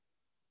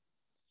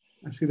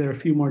I see there are a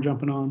few more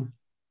jumping on.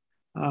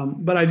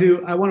 But I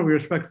want to be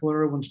respectful of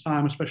everyone's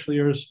time, especially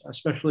yours,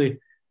 especially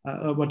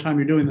what time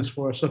you're doing this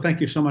for. So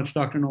thank you so much,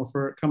 Dr. Null,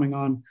 for coming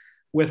on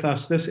with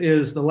us. This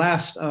is the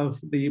last of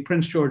the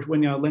Prince George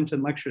Winyah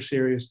Lenten lecture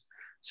series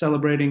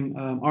celebrating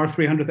our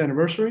 300th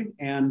anniversary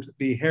and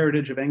the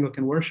heritage of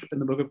Anglican worship in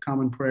the Book of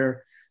Common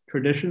Prayer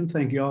tradition.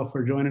 Thank you all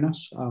for joining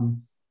us.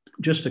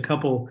 Just a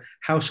couple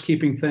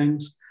housekeeping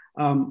things.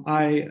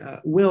 I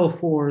will,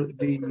 for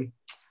the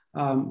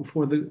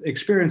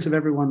experience of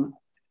everyone,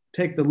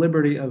 take the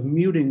liberty of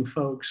muting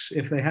folks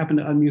if they happen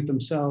to unmute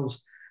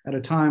themselves at a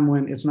time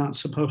when it's not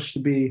supposed to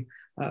be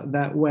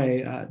that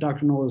way.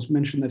 Dr. Null has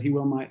mentioned that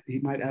he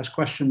might ask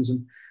questions,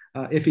 and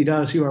if he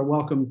does, you are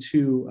welcome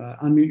to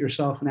unmute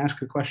yourself and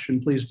ask a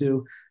question. Please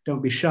do.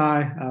 Don't be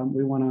shy.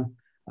 We want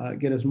to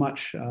get as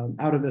much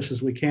out of this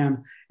as we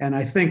can. And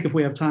I think if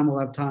we have time, we'll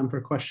have time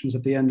for questions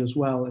at the end as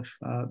well, if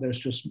there's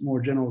just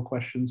more general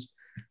questions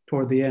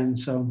toward the end.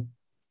 So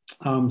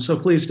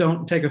please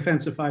don't take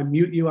offense if I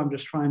mute you. I'm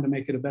just trying to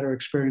make it a better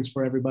experience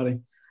for everybody.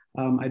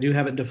 I do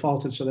have it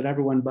defaulted so that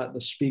everyone but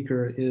the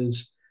speaker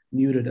is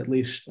muted, at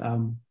least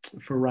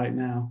for right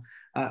now.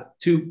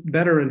 To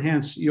better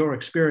enhance your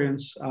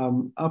experience,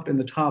 up in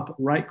the top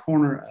right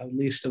corner, at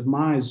least of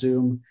my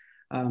Zoom,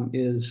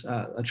 is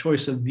a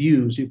choice of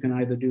views. You can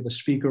either do the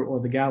speaker or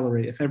the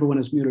gallery. If everyone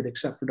is muted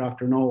except for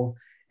Dr. Null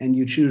and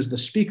you choose the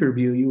speaker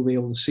view, you'll be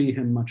able to see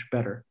him much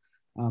better.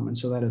 And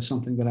so that is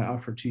something that I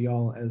offer to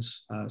y'all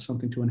as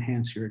something to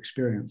enhance your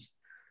experience.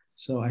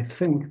 So I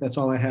think that's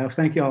all I have.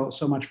 Thank you all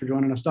so much for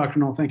joining us. Dr.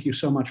 Null, thank you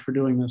so much for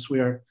doing this.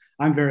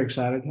 I'm very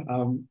excited,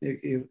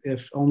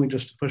 if only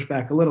just to push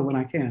back a little when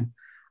I can.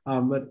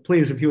 But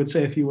please, if you would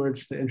say a few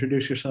words to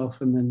introduce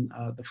yourself, and then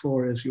the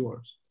floor is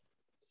yours.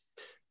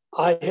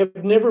 I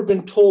have never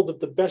been told that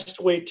the best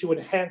way to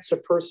enhance a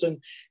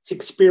person's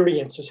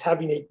experience is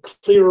having a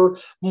clearer,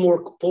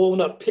 more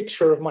blown up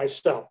picture of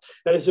myself.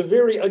 That is a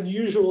very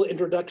unusual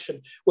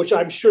introduction, which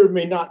I'm sure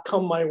may not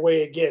come my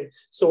way again.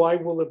 So I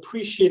will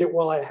appreciate it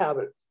while I have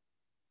it.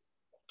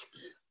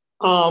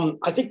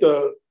 I think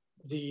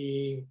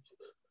the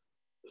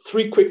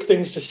three quick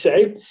things to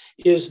say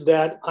is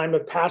that I'm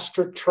a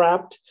pastor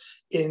trapped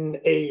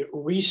in a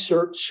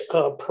research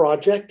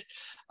project.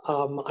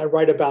 I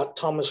write about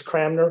Thomas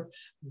Cranmer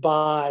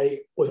by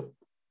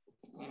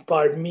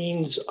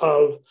means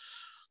of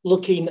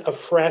looking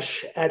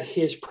afresh at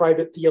his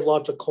private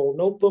theological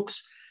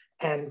notebooks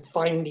and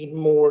finding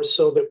more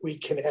so that we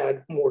can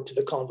add more to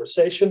the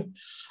conversation.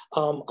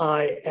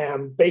 I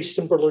am based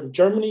in Berlin,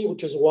 Germany,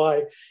 which is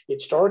why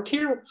it's dark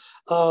here.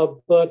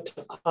 But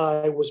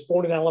I was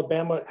born in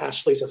Alabama.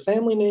 Ashley's a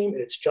family name.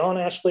 It's John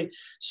Ashley.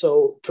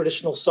 So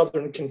traditional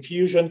Southern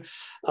confusion,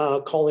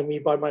 calling me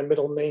by my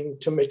middle name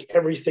to make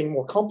everything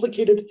more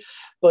complicated.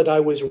 But I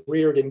was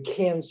reared in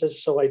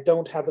Kansas, so I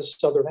don't have a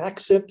Southern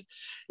accent,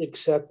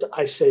 except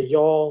I say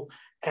y'all,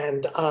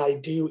 and I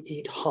do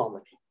eat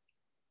hominy.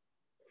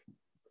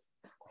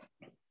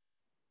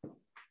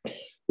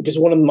 Because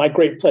one of my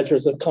great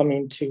pleasures of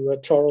coming to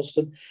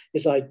Charleston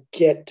is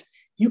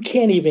you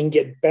can't even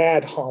get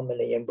bad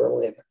hominy in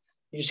Berlin.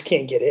 You just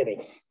can't get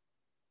any.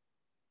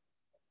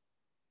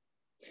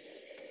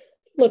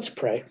 Let's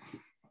pray.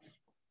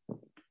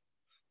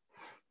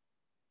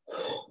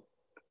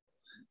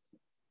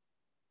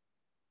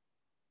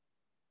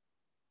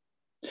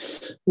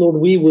 Lord,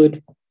 we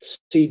would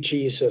see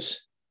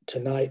Jesus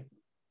tonight.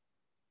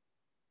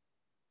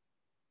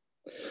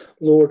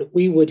 Lord,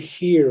 we would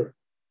hear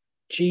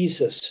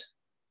Jesus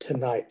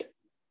tonight.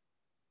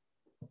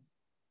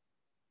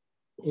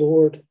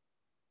 Lord,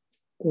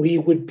 we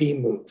would be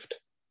moved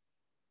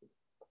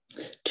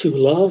to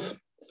love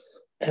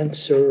and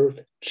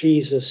serve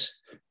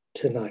Jesus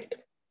tonight.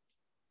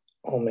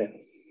 Amen.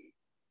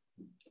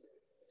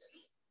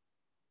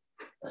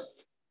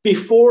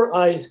 Before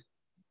I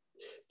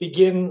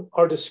begin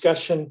our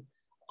discussion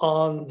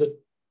on the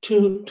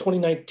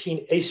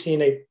 2019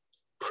 ACNA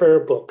prayer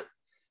book,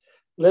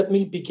 let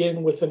me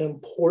begin with an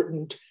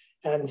important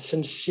and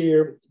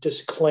sincere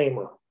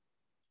disclaimer.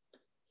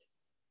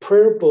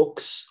 Prayer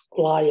books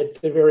lie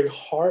at the very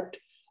heart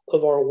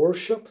of our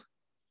worship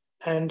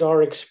and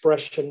our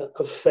expression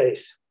of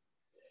faith.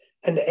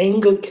 And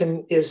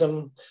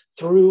Anglicanism,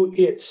 through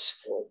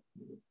its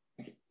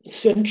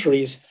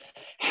centuries,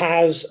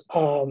 has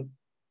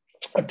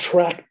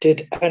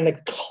attracted an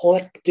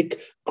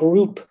eclectic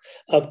group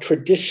of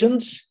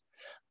traditions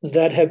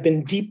that have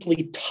been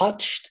deeply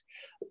touched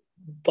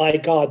by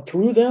God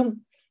through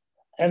them,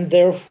 and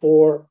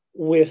therefore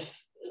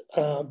with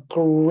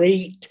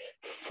great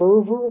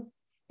fervor,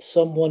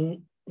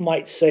 someone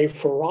might say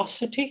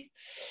ferocity,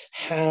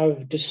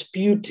 have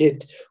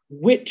disputed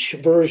which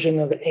version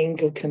of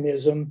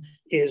Anglicanism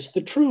is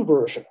the true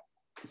version.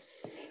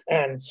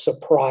 And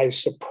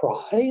surprise,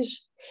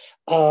 surprise,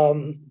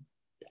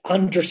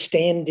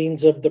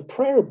 understandings of the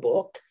prayer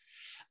book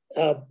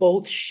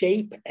both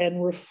shape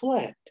and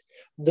reflect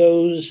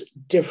those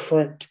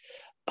different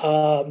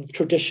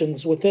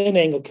traditions within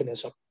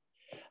Anglicanism.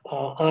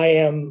 I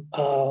am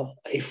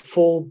a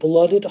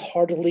full-blooded,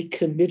 heartily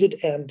committed,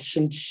 and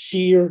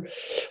sincere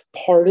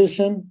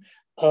partisan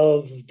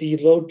of the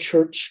Low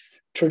Church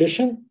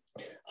tradition.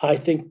 I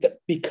think that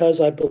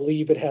because I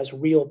believe it has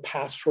real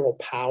pastoral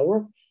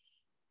power,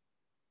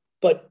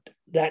 but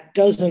that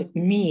doesn't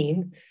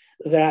mean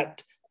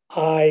that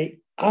I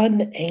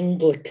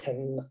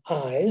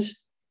un-Anglicanize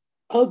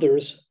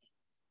others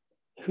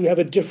who have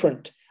a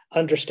different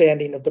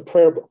understanding of the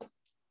prayer book.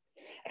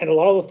 And a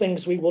lot of the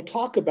things we will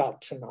talk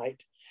about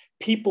tonight,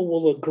 people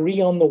will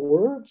agree on the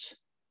words,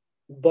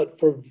 but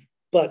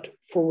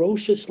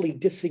ferociously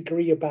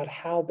disagree about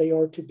how they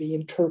are to be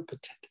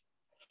interpreted.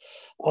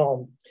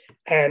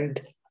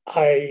 And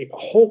I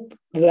hope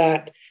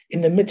that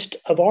in the midst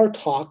of our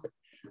talk,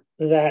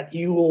 that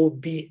you will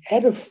be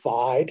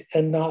edified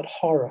and not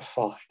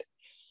horrified.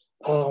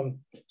 Because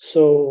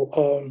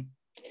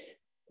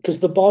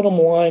the bottom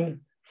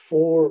line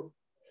for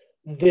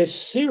this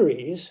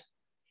series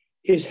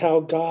is how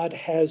God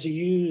has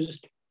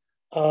used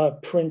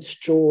Prince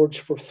George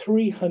for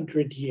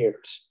 300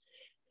 years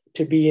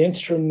to be an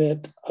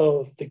instrument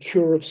of the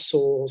cure of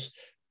souls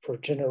for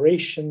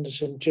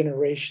generations and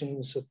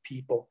generations of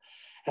people.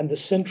 And the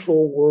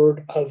central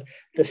word of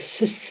the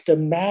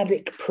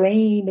systematic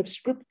praying of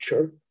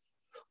Scripture,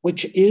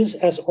 which is,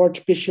 as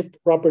Archbishop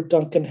Robert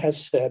Duncan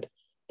has said,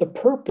 the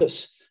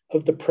purpose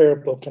of the prayer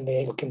book in the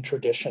Anglican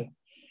tradition,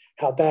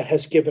 how that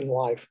has given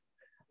life.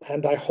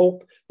 And I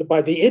hope that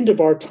by the end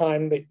of our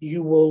time that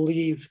you will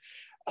leave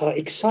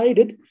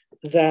excited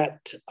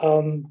that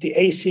the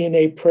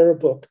ACNA prayer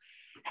book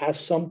has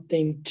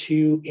something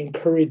to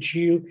encourage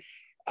you,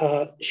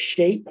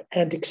 shape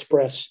and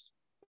express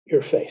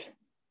your faith.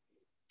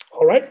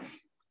 All right,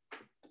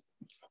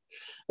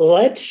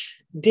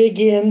 let's dig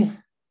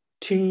in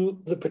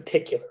to the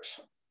particulars.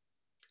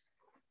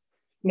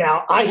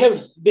 Now, I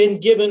have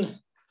been given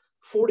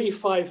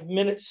 45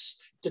 minutes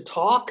to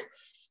talk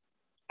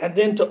and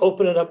then to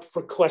open it up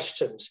for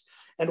questions.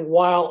 And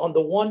while on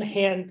the one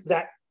hand,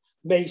 that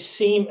may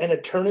seem an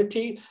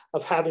eternity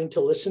of having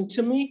to listen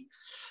to me,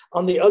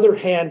 on the other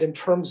hand, in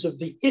terms of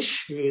the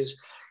issues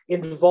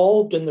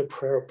involved in the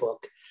prayer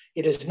book,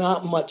 it is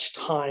not much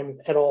time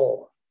at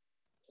all.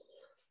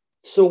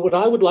 So what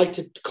I would like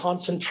to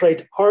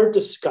concentrate our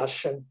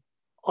discussion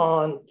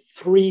on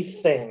three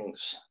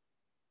things.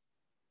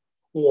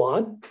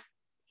 One,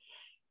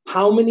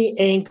 how many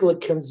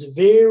Anglicans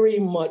very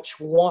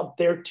much want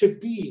there to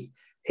be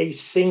a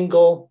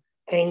single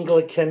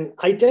Anglican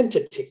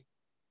identity,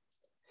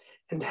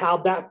 and how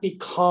that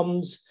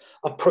becomes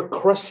a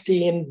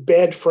Procrustean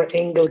bed for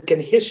Anglican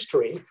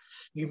history.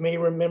 You may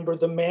remember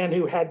the man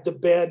who had the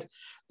bed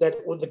that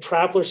when the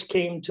travelers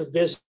came to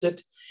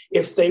visit,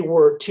 if they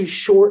were too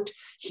short,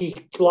 he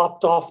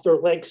lopped off their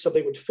legs so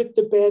they would fit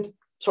the bed.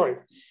 Sorry,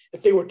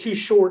 if they were too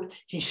short,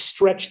 he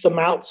stretched them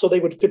out so they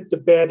would fit the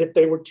bed. If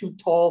they were too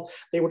tall,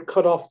 they would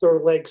cut off their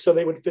legs so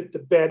they would fit the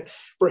bed.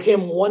 For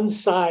him, one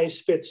size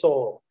fits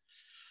all.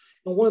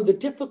 And one of the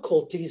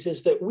difficulties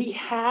is that we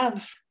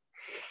have,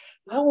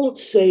 I won't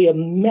say a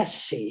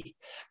messy,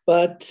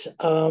 but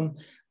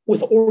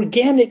with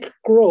organic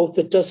growth,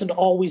 it doesn't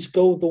always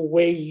go the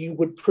way you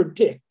would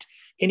predict.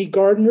 Any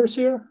gardeners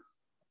here?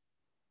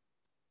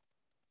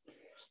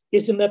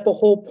 Isn't that the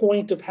whole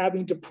point of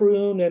having to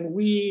prune and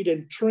weed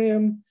and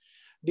trim?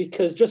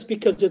 Because just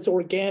because it's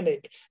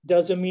organic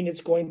doesn't mean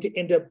it's going to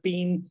end up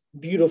being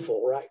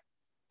beautiful, right?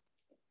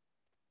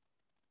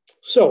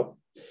 So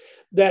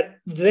that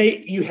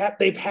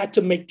they've had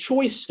to make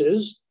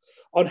choices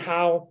on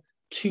how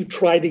to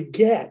try to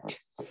get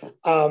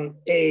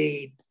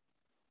a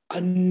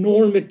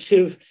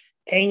normative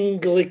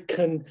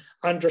Anglican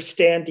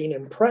understanding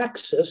and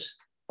praxis.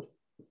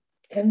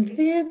 And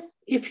then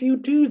if you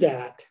do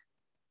that,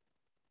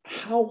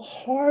 how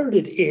hard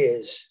it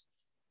is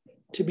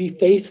to be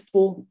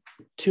faithful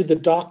to the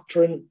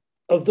doctrine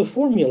of the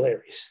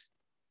formularies,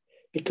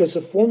 because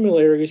the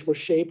formularies were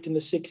shaped in the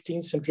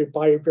 16th century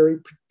by a very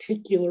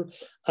particular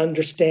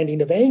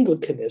understanding of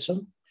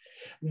Anglicanism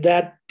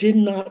that did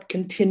not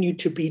continue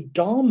to be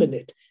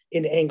dominant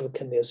in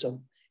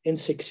Anglicanism in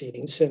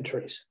succeeding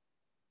centuries.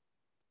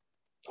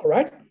 All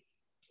right?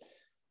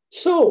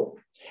 So,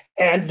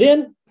 and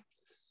then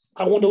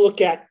I want to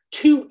look at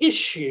two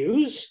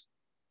issues,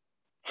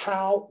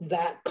 how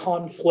that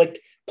conflict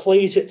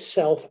plays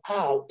itself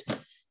out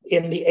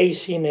in the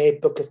ACNA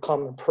Book of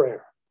Common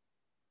Prayer.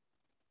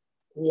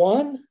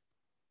 One,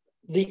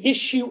 the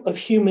issue of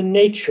human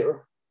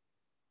nature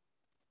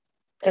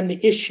and the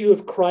issue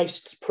of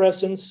Christ's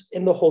presence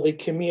in the Holy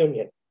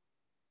Communion.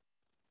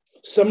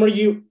 Some of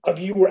you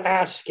were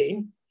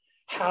asking,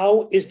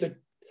 how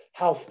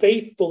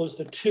faithful is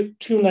the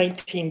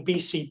 219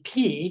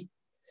 BCP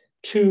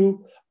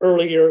to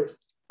earlier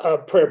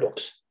prayer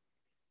books?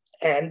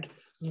 And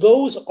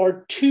those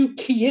are two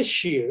key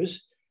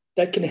issues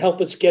that can help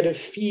us get a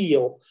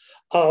feel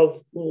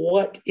of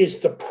what is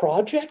the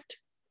project,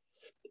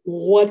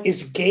 what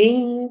is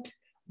gained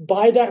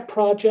by that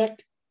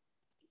project,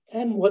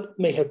 and what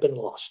may have been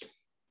lost.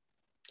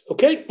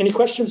 Okay, any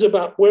questions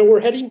about where we're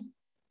heading?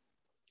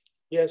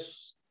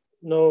 Yes.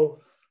 No?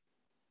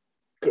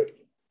 Good.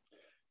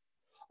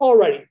 All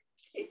righty.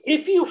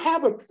 If you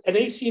have an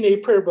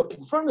ACNA prayer book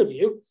in front of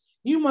you,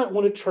 you might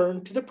want to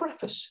turn to the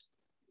preface.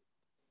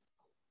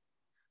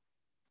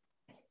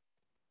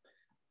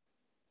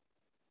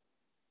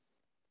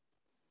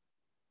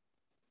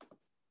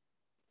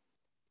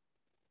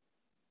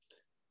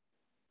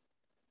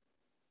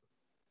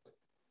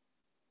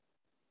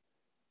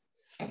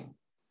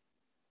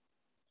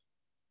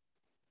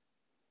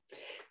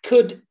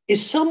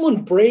 Is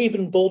someone brave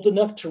and bold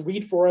enough to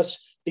read for us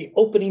the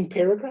opening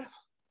paragraph?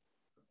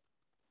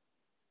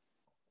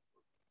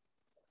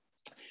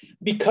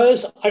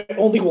 Because I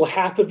only will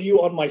half of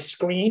you on my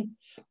screen,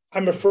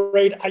 I'm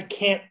afraid I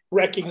can't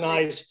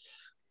recognize.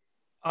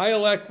 I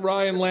elect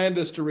Ryan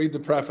Landis to read the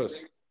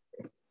preface.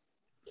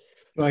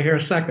 Do I hear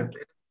a second?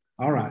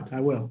 All right,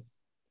 I will.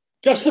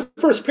 Just the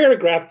first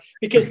paragraph,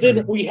 because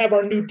then we have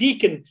our new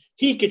deacon.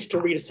 He gets to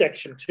read a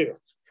section too.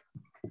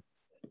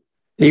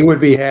 He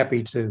would be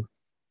happy to.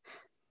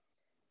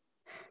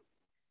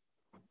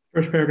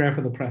 First paragraph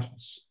of the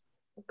preface.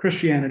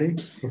 Christianity,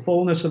 the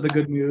fullness of the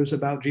good news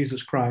about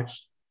Jesus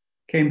Christ,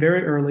 came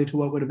very early to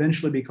what would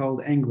eventually be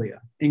called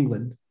Anglia,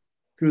 England,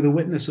 through the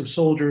witness of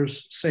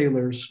soldiers,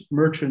 sailors,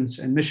 merchants,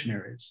 and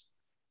missionaries.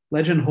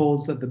 Legend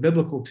holds that the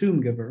biblical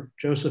tomb giver,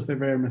 Joseph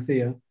of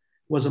Arimathea,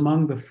 was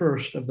among the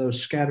first of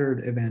those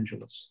scattered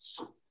evangelists.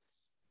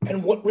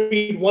 And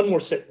read one more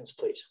sentence,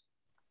 please.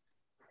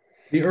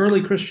 The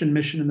early Christian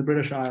mission in the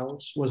British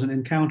Isles was an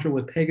encounter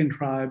with pagan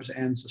tribes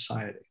and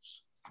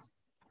societies.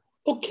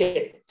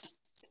 Okay.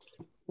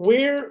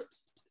 What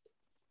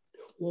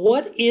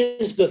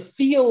is the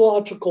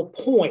theological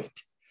point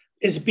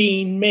is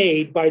being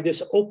made by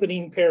this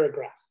opening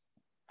paragraph?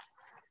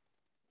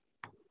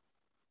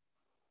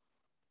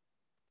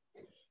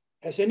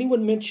 Has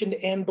anyone mentioned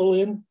Anne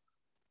Boleyn?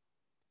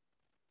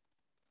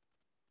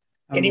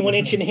 Anyone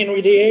mentioned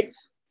Henry VIII?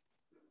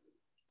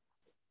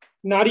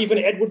 Not even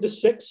Edward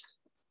VI?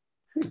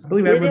 I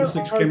believe Edward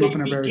VI came up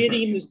in a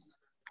very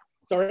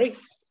Sorry?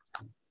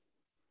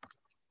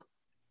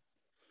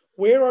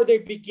 Where are they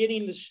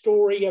beginning the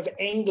story of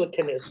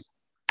Anglicanism?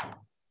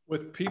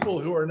 With people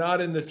who are not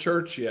in the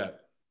church yet.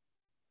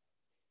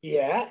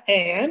 Yeah,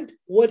 and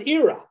what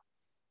era?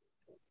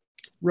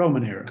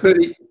 Roman era.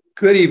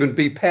 Could even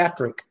be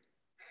Patrick.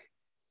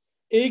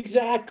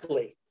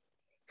 Exactly.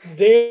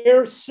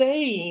 They're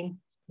saying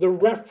the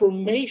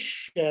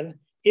Reformation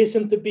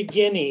isn't the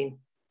beginning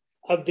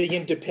of the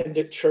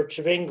independent Church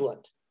of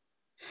England.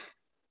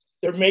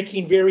 They're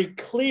making very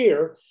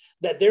clear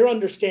that their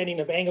understanding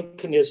of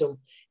Anglicanism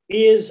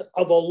is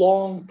of a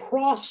long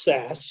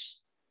process,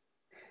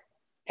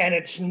 and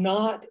it's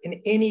not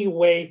in any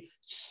way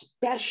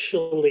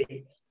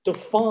specially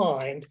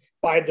defined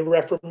by the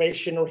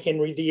Reformation or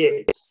Henry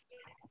VIII.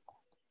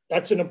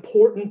 That's an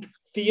important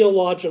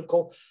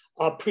theological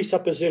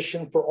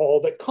presupposition for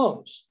all that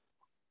comes.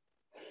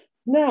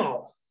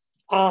 Now,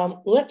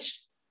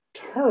 let's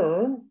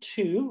turn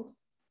to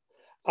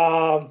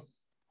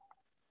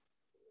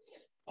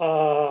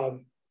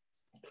on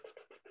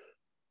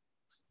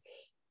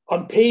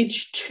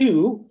page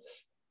 2,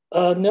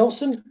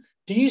 Nelson,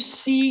 do you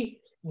see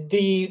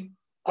the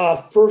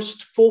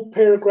first full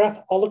paragraph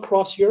all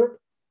across Europe?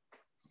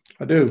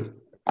 I do.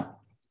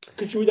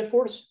 Could you read that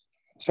for us?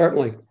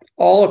 Certainly.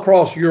 All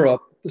across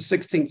Europe, the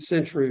 16th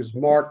century was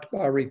marked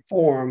by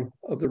reform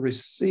of the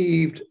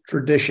received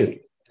tradition.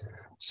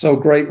 So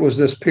great was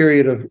this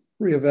period of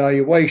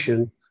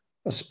reevaluation,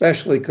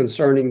 especially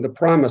concerning the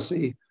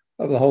primacy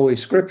of the Holy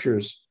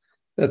Scriptures,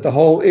 that the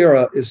whole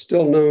era is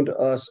still known to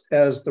us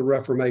as the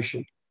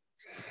Reformation.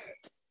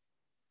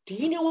 Do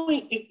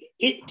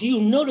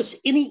you notice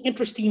any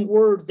interesting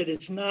word that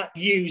is not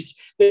used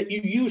that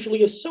you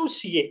usually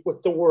associate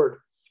with the word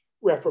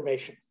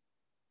Reformation?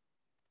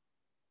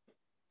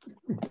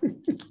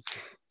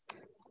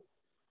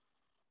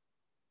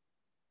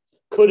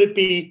 Could it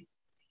be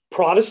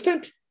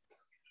Protestant?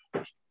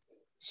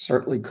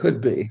 Certainly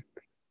could be,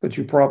 but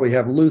you probably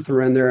have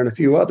Luther in there and a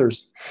few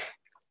others.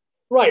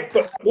 Right,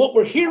 but what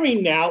we're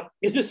hearing now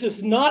is this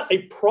is not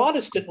a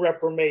Protestant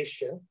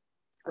Reformation.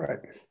 Right.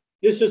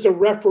 This is a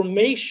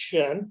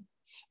reformation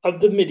of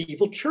the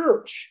medieval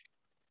church,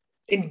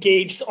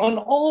 engaged on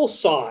all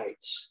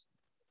sides,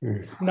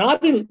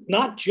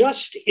 not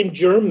just in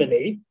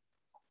Germany,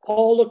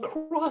 all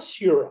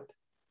across Europe.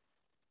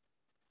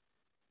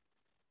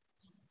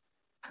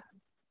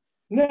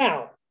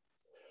 Now,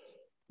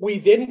 we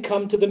then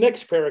come to the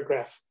next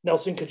paragraph.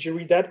 Nelson, could you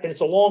read that? And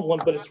it's a long one,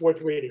 but it's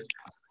worth reading.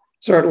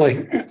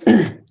 Certainly.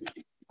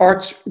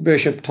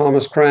 Archbishop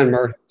Thomas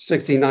Cranmer,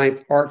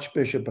 69th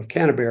Archbishop of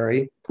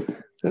Canterbury,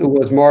 who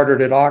was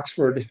martyred at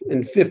Oxford in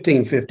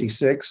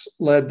 1556,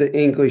 led the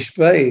English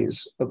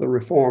phase of the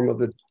reform of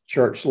the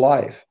church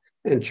life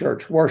and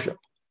church worship.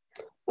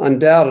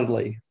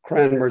 Undoubtedly,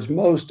 Cranmer's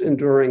most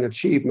enduring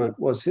achievement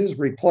was his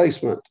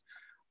replacement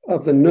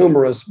of the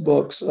numerous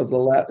books of the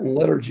Latin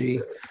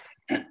liturgy,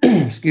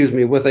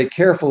 with a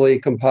carefully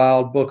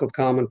compiled Book of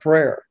Common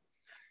Prayer.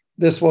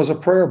 This was a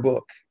prayer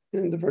book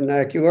in the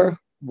vernacular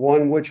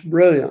one which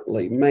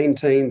brilliantly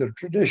maintained the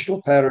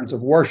traditional patterns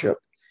of worship,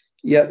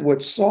 yet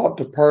which sought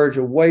to purge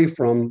away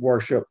from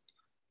worship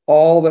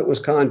all that was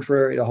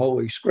contrary to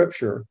Holy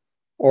Scripture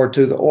or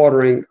to the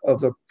ordering of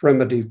the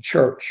primitive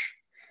church.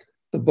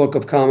 The Book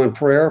of Common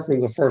Prayer from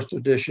the first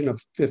edition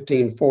of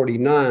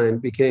 1549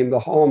 became the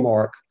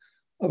hallmark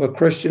of a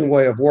Christian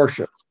way of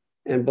worship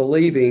and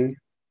believing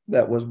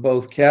that was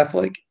both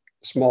Catholic,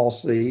 small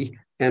c,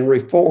 and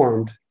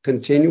Reformed,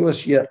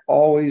 continuous yet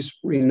always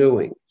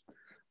renewing.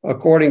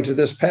 According to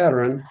this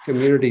pattern,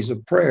 communities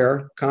of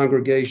prayer,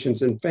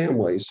 congregations, and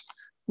families,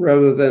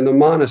 rather than the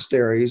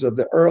monasteries of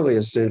the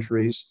earliest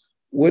centuries,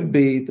 would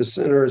be the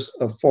centers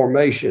of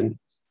formation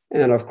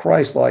and of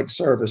Christ-like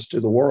service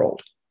to the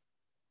world.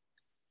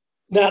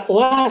 That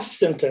last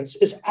sentence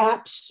is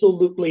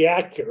absolutely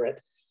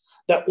accurate.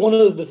 That one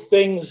of the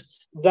things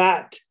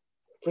that,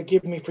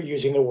 forgive me for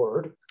using the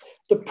word,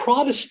 the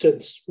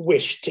Protestants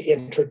wished to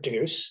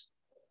introduce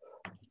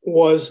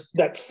was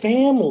that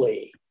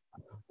family,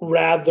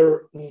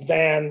 rather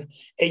than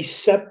a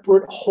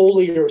separate,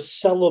 holier,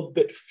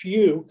 celibate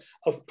few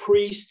of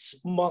priests,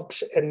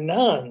 monks, and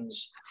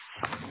nuns,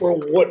 were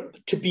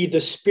what to be the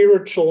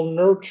spiritual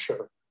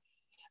nurture.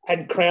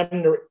 And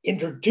Cranmer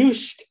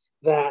introduced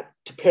that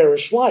to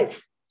parish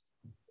life.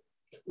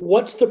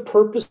 What's the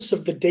purpose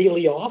of the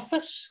daily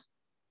office?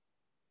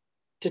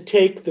 To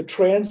take the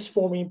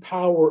transforming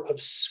power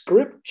of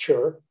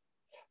Scripture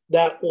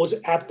that was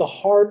at the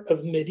heart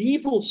of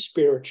medieval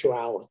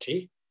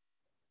spirituality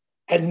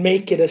and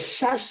make it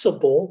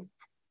accessible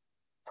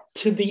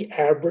to the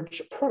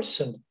average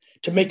person,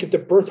 to make it the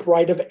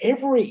birthright of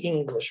every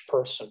English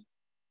person.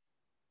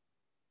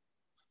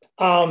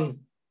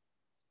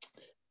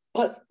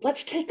 But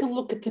let's take a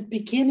look at the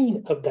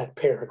beginning of that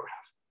paragraph.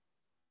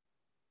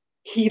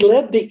 He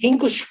led the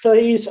English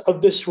phase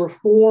of this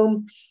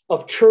reform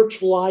of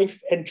church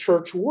life and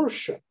church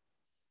worship.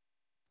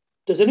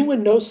 Does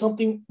anyone notice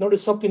something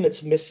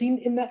that's missing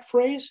in that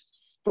phrase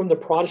from the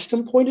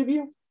Protestant point of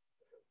view?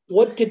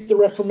 What did the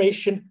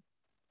Reformation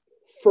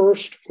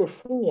first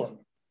reform?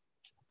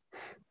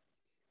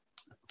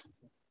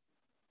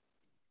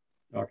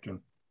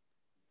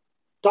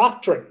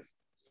 Doctrine.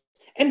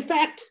 In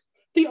fact,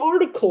 the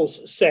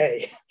articles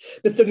say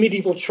that the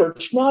medieval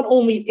church not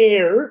only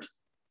erred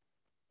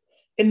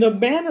in the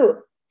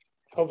manner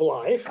of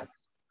life,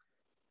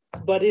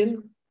 but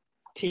in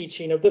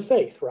teaching of the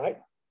faith, right?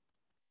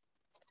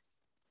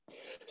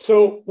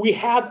 So we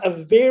have a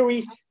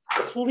very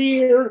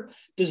clear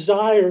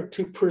desire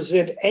to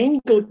present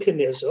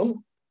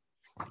Anglicanism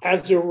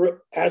as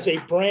a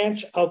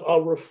branch of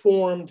a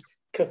Reformed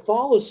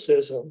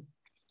Catholicism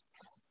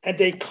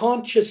and a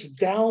conscious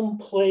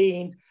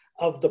downplaying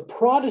of the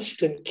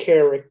Protestant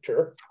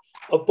character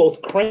of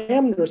both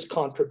Cranmer's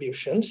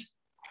contributions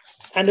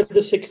and of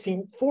the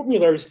 16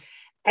 formularies.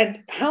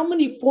 And how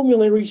many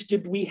formularies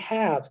did we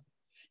have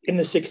in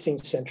the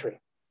 16th century?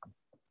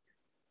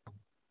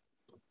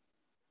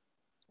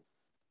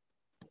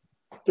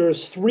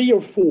 There's 3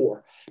 or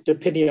 4,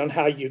 depending on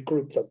how you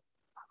group them.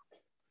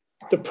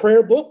 The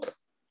prayer book,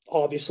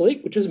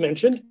 obviously, which is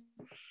mentioned,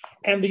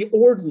 and the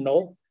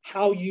ordinal,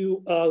 how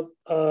you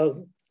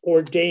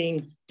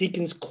ordain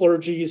deacons,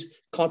 clergies,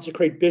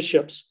 consecrate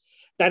bishops.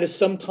 That is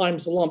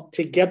sometimes lumped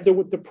together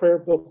with the prayer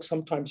book,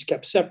 sometimes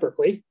kept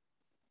separately.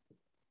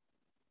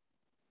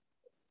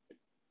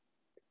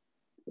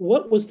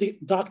 What was the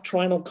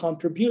doctrinal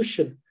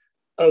contribution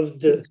of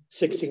the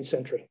 16th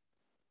century?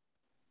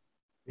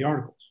 The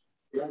articles.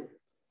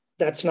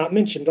 That's not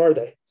mentioned, are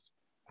they?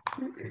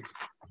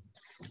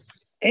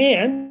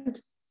 And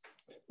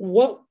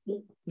what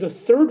the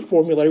third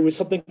formulary was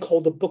something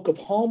called the Book of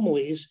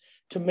Homilies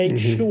to make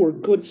sure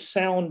good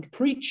sound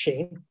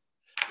preaching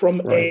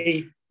from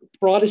a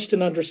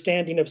Protestant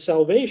understanding of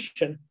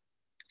salvation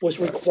was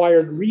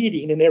required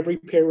reading in every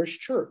parish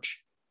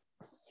church.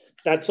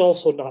 That's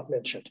also not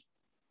mentioned.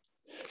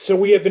 So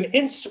we have an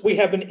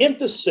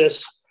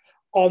emphasis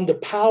on the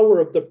power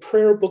of the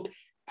prayer book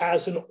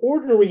as an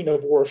ordering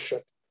of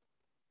worship,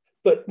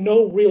 but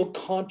no real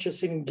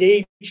conscious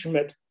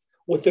engagement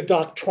with the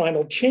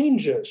doctrinal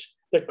changes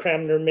that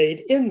Cranmer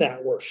made in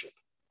that worship.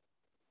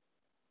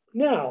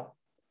 Now,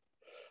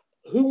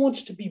 who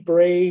wants to be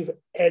brave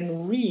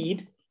and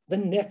read the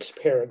next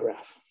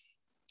paragraph?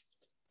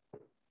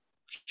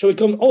 Shall we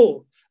come?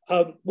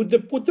 Would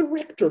the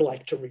rector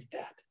like to read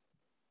that?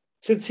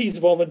 Since he's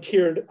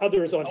volunteered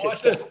others on his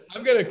side.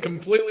 I'm going to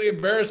completely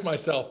embarrass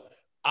myself.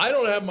 I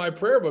don't have my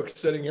prayer book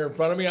sitting here in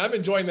front of me. I'm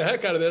enjoying the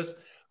heck out of this.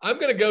 I'm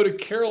going to go to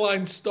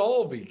Caroline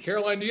Stalvey.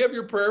 Caroline, do you have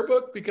your prayer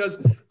book? Because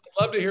I'd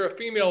love to hear a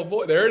female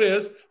voice. There it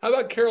is. How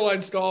about Caroline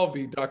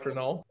Stalvey, Dr.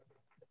 Null?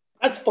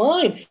 That's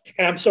fine.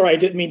 And I'm sorry, I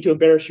didn't mean to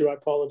embarrass you. I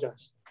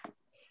apologize.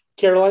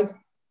 Caroline?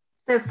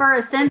 So for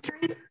a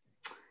century?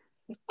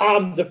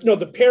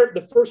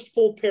 The first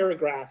full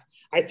paragraph.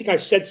 I think I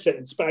said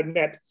sentence, but I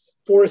meant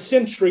for a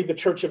century, the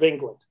Church of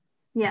England.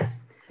 Yes.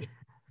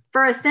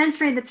 For a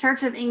century, the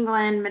Church of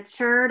England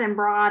matured and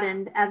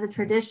broadened as a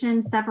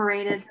tradition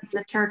separated from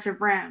the Church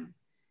of Rome.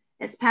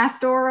 Its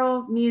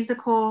pastoral,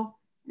 musical,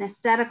 and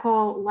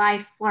ascetical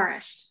life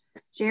flourished.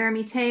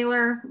 Jeremy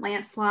Taylor,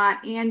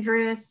 Lancelot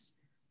Andrews,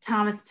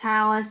 Thomas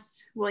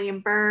Tallis, William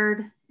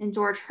Byrd, and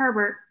George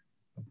Herbert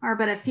are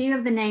but a few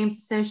of the names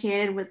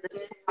associated with this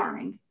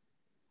flowering.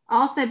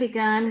 Also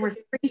begun were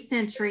 3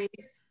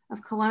 centuries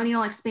of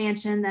colonial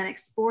expansion that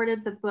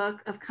exported the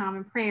Book of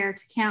Common Prayer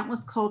to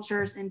countless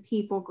cultures and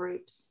people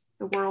groups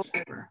the world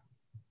over.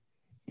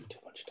 Too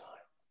much time.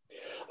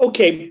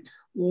 Okay,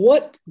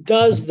 what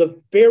does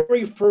the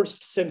very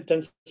first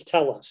sentence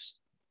tell us?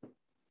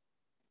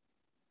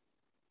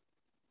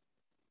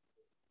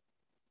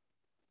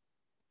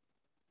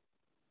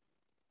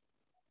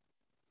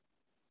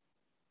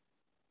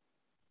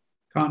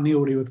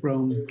 Continuity with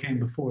Rome came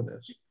before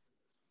this.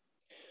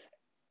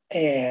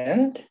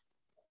 And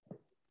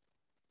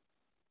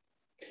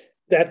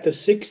that the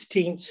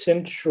 16th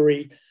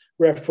century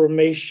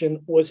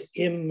Reformation was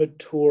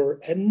immature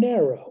and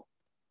narrow.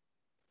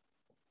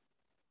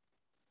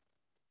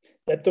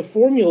 That the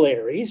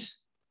formularies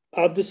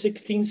of the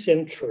 16th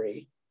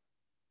century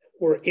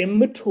were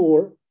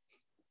immature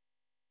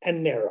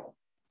and narrow.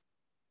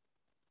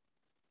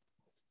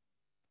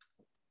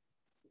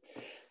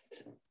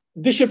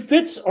 Bishop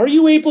Fitz, are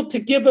you able to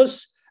give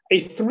us a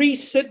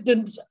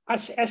 3-sentence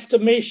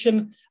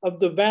estimation of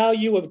the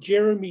value of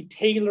Jeremy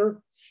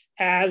Taylor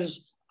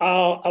as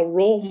a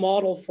role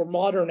model for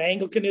modern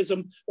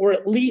Anglicanism, or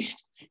at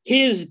least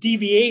his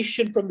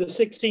deviation from the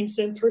 16th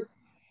century?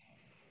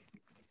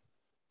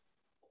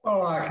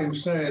 Well, I can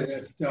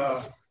say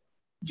that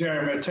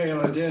Jeremy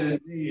Taylor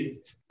did indeed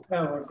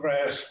have a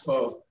grasp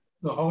of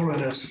the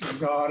holiness of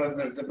God and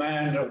the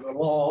demand of the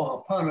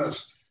law upon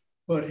us,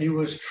 but he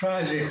was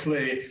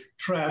tragically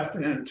trapped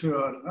into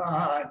an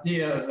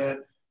idea that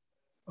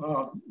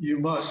you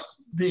must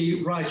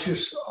be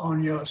righteous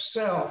on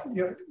yourself,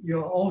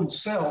 your own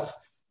self,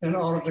 in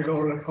order to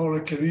go to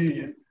Holy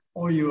Communion,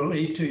 or you will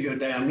eat to your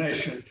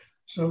damnation.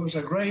 So it was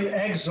a great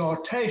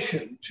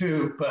exhortation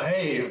to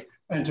behave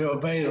and to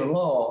obey the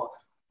law.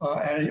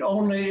 And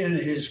only in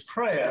his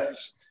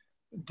prayers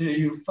do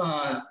you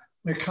find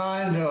the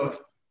kind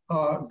of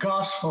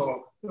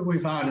gospel that we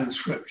find in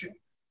Scripture.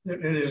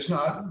 That it is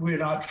not, we're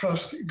not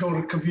go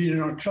to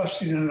communion or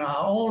trusting in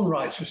our own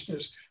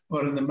righteousness,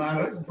 but in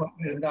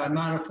thy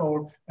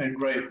manifold and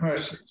great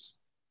mercies.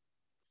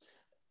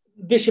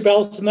 Bishop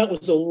Ellison, that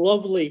was a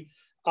lovely,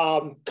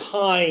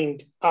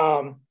 kind,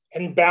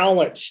 and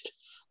balanced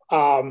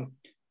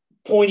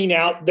pointing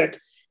out that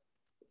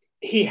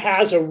he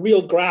has a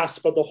real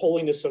grasp of the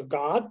holiness of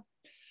God,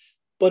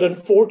 but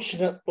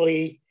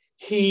unfortunately,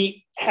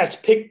 he has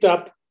picked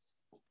up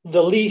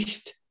the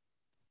least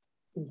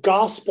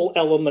gospel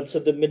elements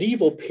of the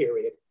medieval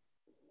period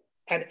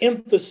and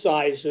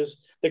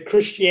emphasizes that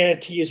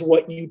Christianity is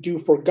what you do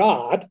for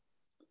God,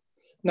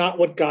 not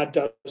what God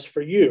does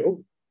for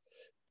you.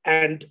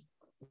 And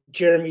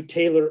Jeremy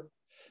Taylor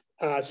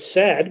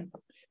said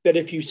that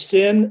if you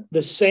sin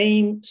the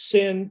same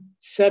sin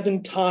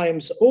 7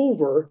 times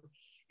over,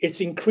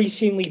 it's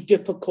increasingly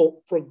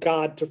difficult for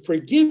God to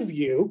forgive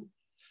you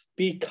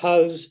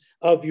because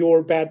of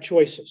your bad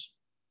choices.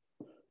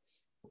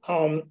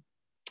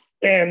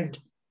 And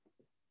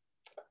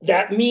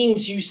that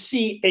means you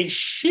see a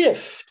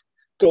shift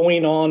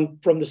going on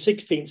from the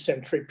 16th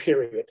century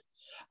period.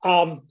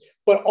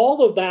 But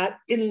all of that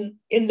in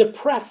the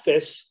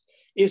preface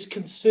is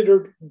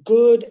considered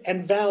good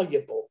and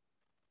valuable.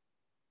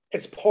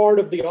 It's part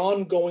of the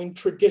ongoing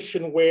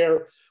tradition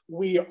where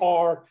we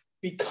are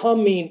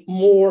becoming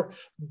more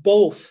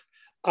both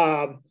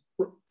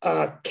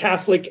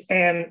Catholic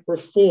and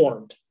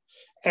Reformed.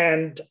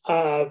 And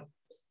the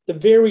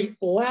very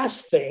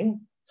last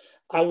thing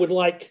I would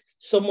like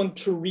someone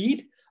to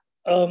read.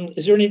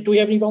 Is there any? Do we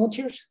have any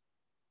volunteers?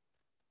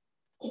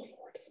 Oh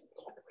Lord, I'm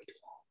going way too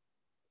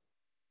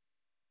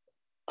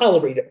long.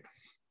 I'll read it.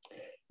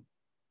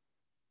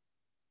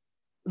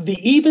 The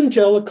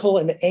evangelical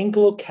and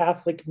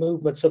Anglo-Catholic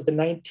movements of the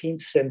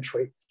 19th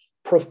century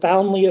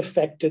profoundly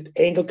affected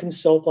Anglican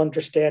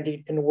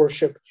self-understanding and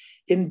worship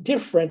in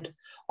different,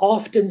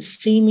 often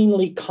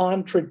seemingly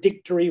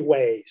contradictory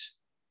ways.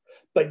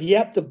 But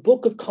yet the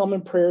Book of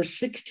Common Prayer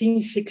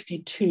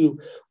 1662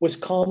 was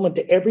common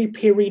to every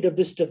period of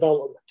this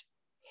development.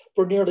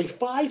 For nearly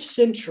 5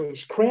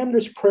 centuries,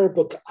 Cranmer's prayer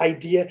book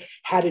idea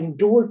had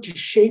endured to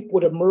shape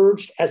what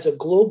emerged as a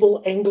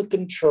global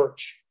Anglican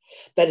church,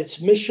 that it's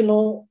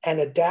missional and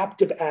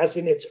adaptive as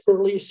in its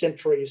earliest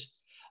centuries,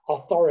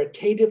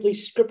 authoritatively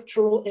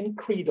scriptural and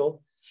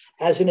creedal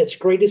as in its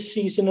greatest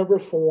season of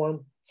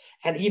reform,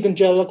 and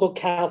evangelical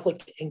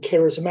Catholic and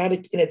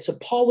charismatic in its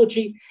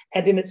apology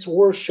and in its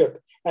worship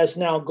as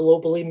now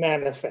globally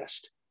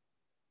manifest.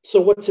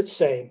 So what's it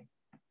saying?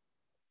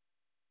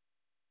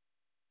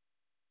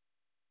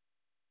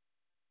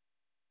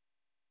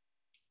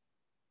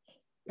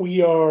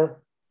 We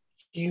are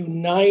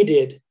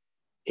united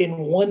in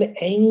one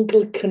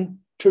Anglican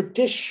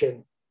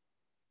tradition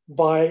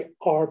by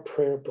our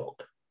prayer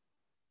book.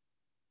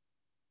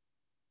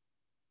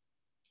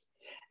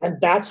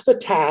 And that's the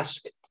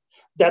task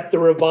that the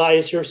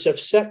revisers have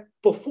set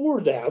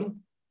before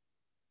them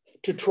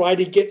to try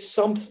to get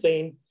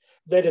something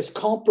that is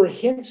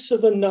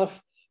comprehensive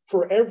enough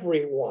for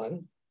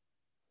everyone,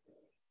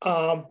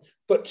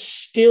 but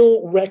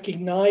still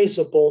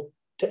recognizable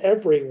to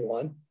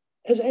everyone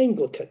as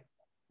Anglican.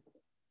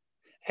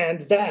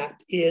 And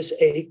that is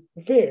a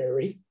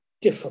very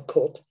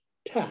difficult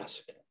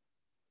task.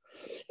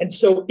 And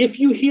so if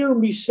you hear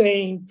me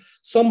saying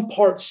some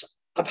parts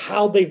of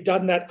how they've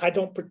done that, I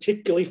don't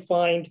particularly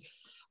find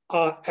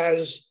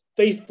as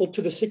faithful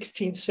to the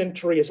 16th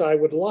century as I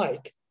would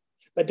like,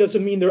 that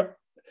doesn't mean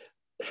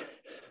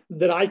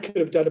that I could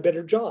have done a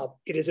better job.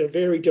 It is a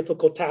very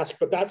difficult task,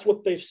 but that's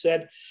what they've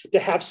said, to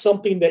have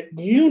something that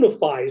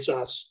unifies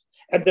us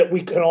and that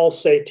we can all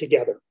say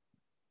together.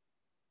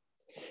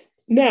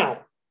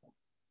 Now,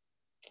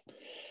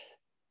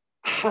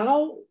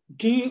 how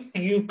do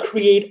you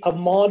create a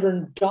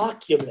modern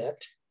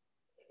document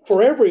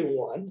for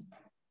everyone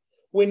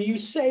when you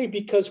say,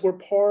 because we're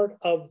part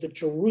of the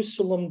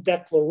Jerusalem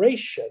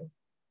Declaration,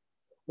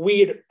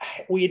 we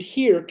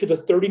adhere to the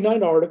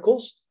 39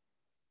 Articles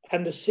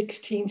and the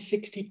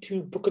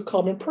 1662 Book of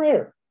Common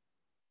Prayer,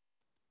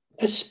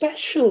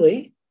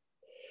 especially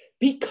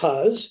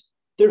because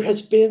there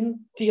has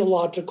been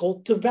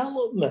theological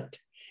development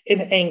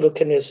in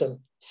Anglicanism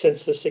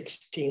since the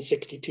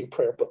 1662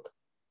 prayer book.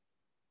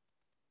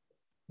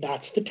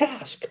 That's the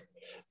task,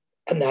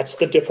 and that's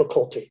the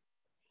difficulty.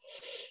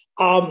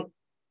 I'd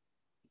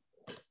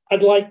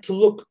like to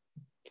look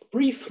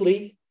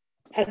briefly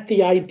at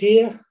the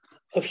idea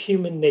of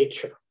human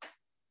nature.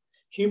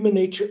 Human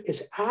nature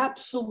is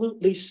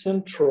absolutely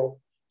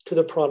central to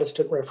the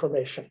Protestant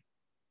Reformation.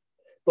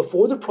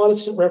 Before the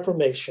Protestant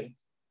Reformation,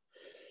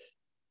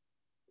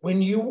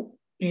 when you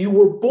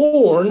were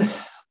born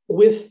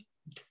with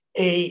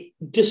a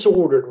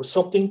disorder, with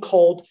something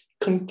called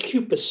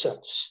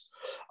concupiscence,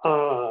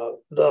 the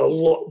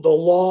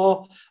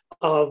law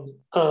of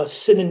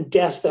sin and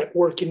death at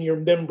work in your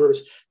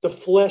members, the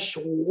flesh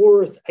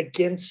warreth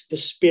against the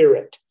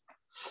spirit.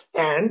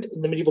 And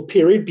in the medieval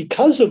period,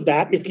 because of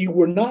that, if you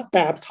were not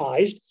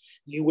baptized,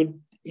 you would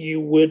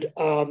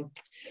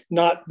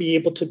not be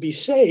able to be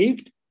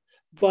saved.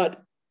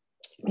 But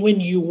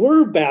when you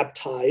were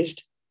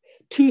baptized,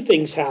 two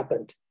things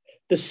happened.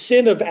 The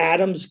sin of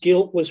Adam's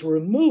guilt was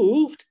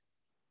removed,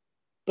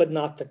 but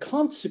not the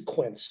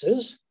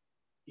consequences.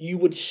 You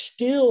would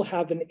still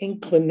have an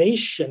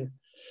inclination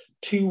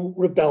to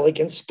rebel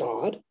against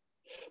God,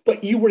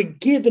 but you were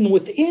given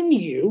within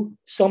you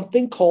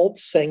something called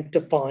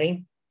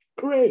sanctifying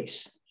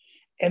grace.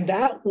 And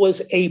that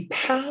was a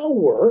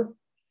power,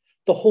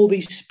 the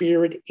Holy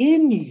Spirit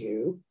in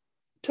you,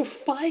 to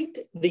fight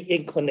the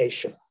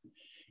inclination.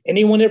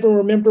 Anyone ever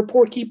remember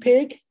Porky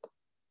Pig?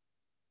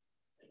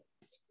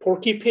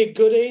 Porky Pig,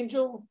 good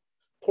angel.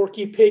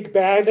 Porky Pig,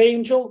 bad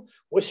angel,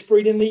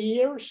 whispering in the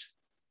ears.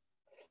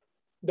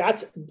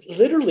 That's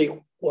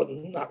literally, well,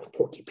 not with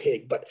Porky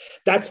Pig, but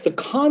that's the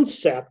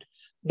concept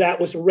that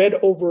was read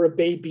over a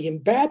baby in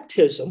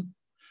baptism,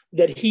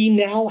 that he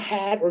now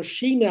had, or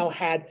she now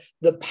had,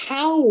 the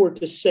power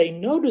to say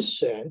no to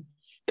sin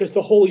because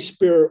the Holy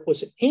Spirit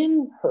was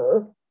in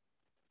her.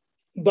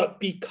 But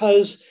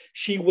because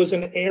she was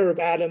an heir of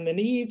Adam and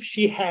Eve,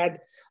 she had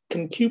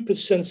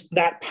concupiscence,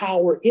 that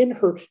power in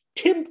her,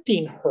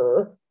 tempting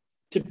her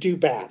to do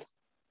bad.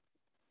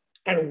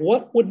 And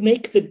what would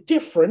make the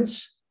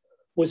difference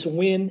was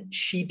when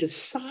she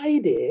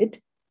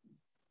decided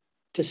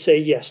to say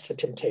yes to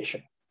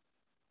temptation.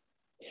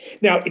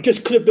 Now, it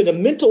just could have been a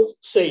mental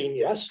saying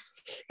yes.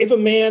 If a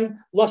man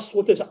lusts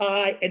with his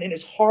eye and in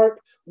his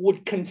heart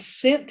would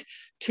consent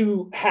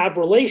to have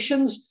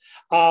relations,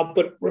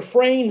 but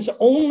refrains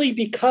only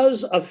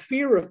because of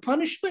fear of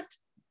punishment,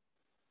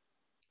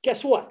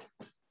 guess what?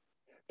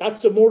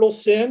 That's a mortal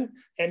sin,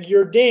 and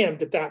you're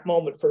damned at that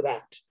moment for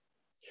that.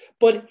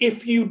 But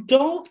if you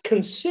don't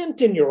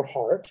consent in your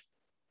heart,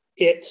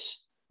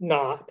 it's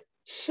not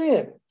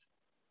sin.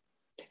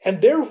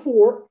 And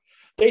therefore,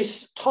 they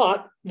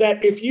taught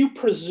that if you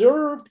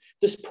preserved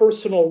this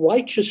personal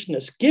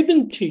righteousness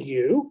given to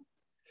you,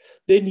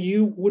 then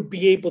you would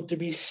be able to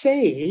be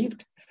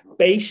saved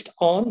based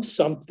on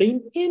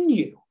something in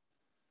you.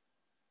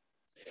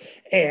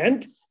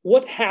 And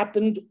what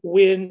happened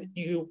when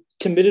you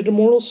committed a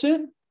mortal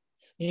sin?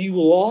 You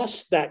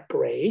lost that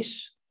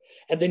grace,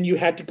 and then you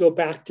had to go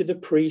back to the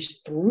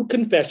priest through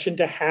confession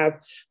to have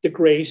the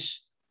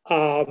grace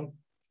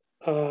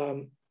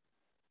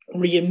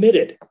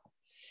readmitted.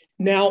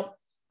 Now,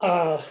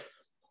 the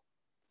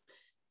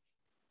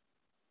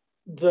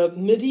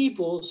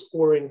medievals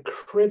were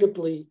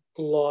incredibly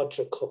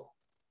logical.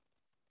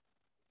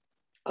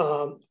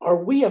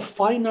 Are we a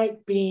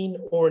finite being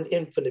or an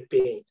infinite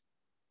being?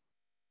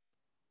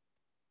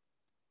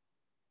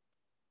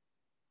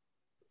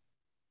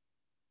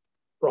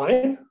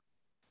 Brian?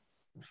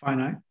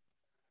 Finite.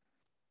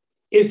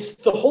 Is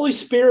the Holy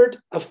Spirit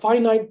a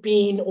finite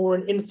being or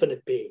an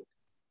infinite being?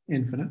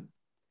 Infinite.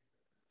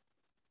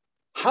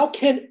 How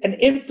can an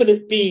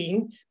infinite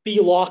being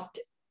be locked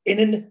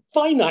in a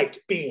finite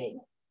being?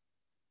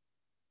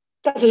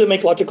 That doesn't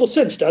make logical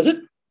sense, does it?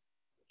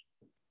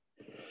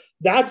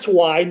 That's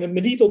why in the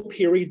medieval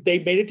period, they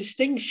made a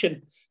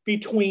distinction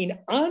between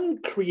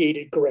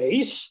uncreated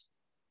grace,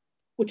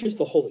 which is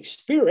the Holy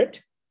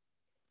Spirit,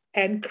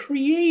 and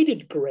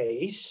created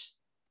grace,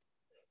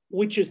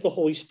 which is the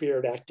Holy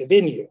Spirit active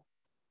in you.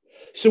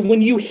 So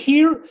when you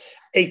hear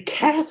a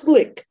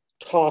Catholic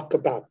talk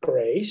about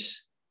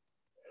grace,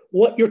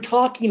 what you're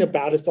talking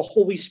about is the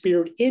Holy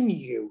Spirit in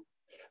you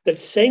that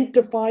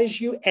sanctifies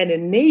you and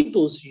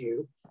enables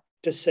you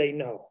to say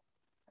no.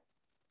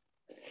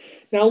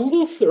 Now,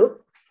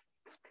 Luther,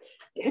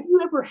 have you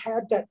ever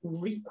had that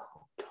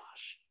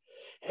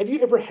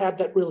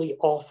really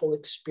awful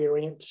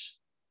experience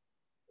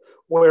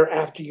where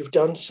after you've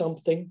done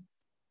something,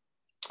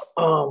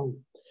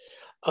 you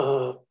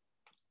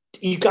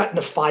got in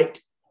a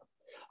fight,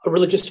 a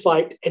religious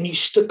fight, and you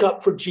stuck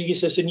up for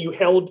Jesus and you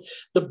held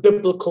the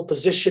biblical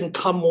position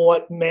come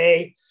what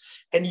may,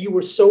 and you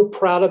were so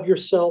proud of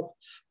yourself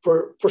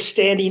for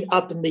standing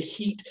up in the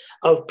heat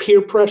of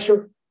peer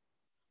pressure?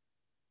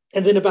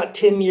 And then about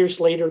 10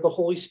 years later, the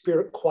Holy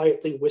Spirit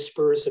quietly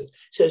whispers and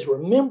says,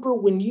 remember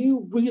when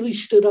you really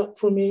stood up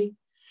for me?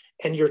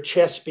 And your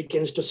chest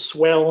begins to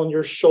swell and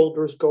your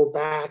shoulders go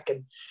back.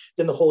 And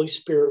then the Holy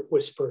Spirit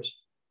whispers,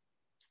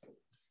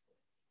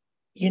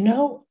 you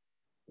know,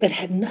 that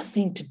had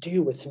nothing to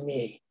do with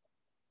me.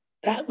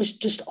 That was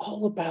just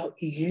all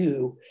about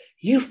you.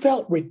 You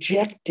felt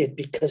rejected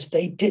because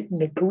they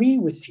didn't agree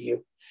with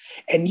you.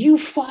 And you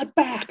fought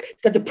back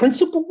that the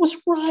principle was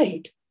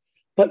right.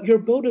 But your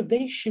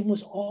motivation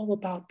was all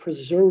about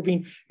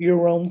preserving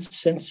your own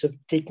sense of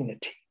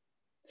dignity.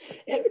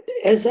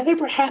 Has that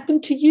ever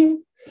happened to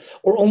you,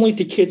 or only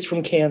to kids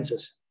from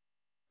Kansas?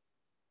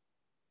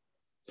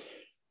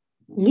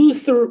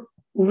 Luther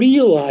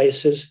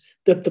realizes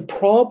that the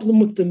problem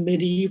with the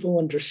medieval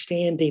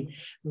understanding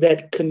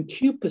that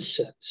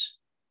concupiscence,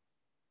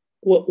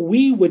 what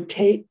we would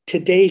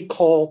today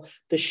call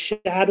the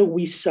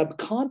shadowy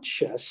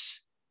subconscious,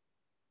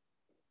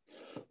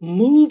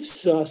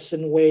 moves us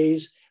in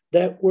ways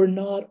that we're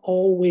not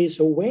always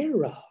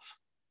aware of.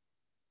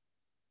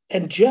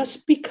 And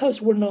just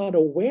because we're not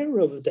aware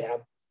of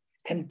them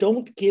and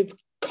don't give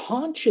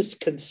conscious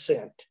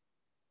consent,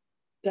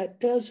 that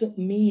doesn't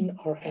mean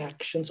our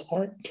actions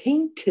aren't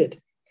tainted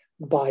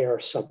by our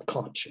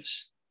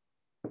subconscious.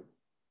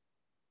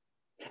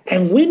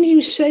 And when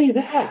you say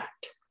that,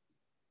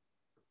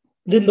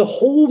 then the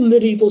whole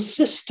medieval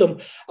system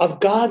of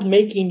God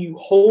making you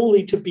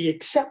holy to be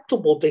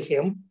acceptable to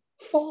him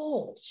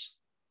falls.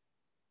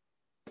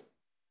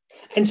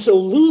 And so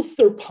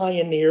Luther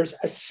pioneers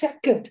a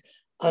second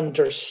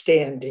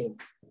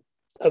understanding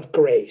of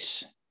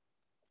grace.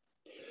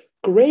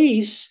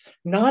 Grace,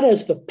 not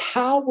as the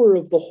power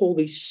of the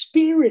Holy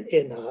Spirit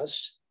in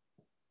us,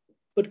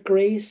 but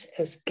grace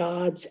as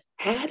God's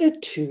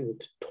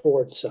attitude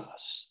towards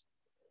us.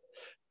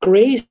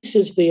 Grace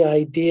is the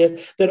idea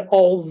that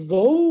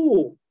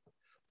although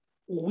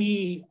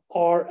we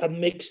are a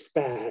mixed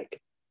bag,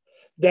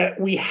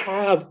 that we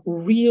have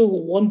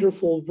real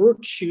wonderful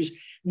virtues,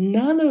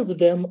 none of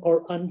them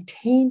are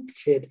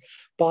untainted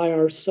by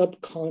our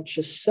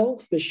subconscious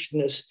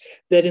selfishness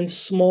that in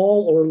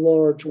small or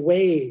large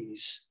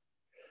ways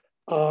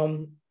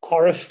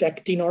are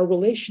affecting our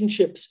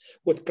relationships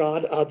with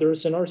God,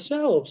 others, and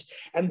ourselves.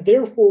 And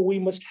therefore, we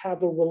must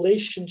have a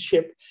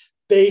relationship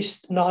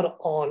based not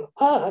on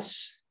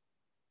us,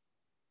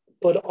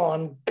 but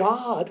on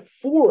God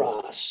for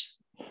us.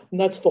 And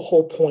that's the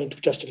whole point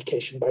of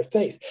justification by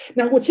faith.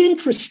 Now, what's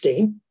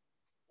interesting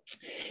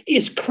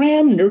is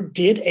Cranmer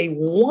did a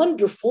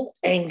wonderful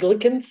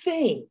Anglican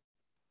thing.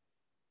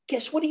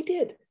 Guess what he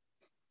did?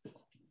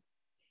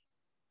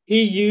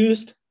 He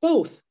used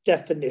both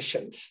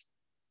definitions,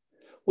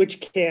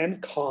 which can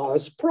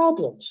cause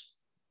problems.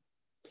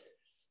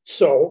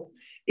 So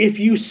if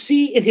you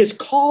see in his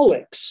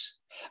collects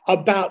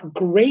about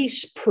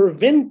grace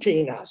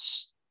preventing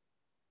us,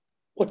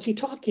 what's he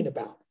talking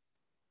about?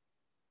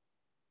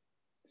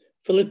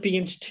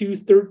 Philippians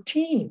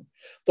 2:13,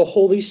 the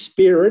Holy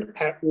Spirit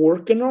at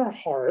work in our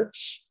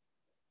hearts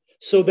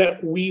so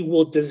that we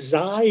will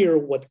desire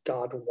what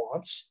God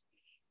wants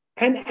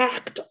and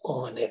act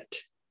on it.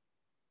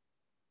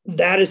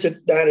 That is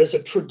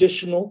a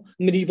traditional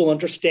medieval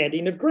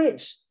understanding of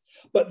grace.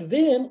 But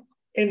then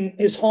in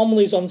his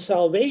homilies on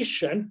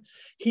salvation,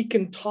 he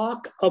can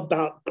talk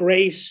about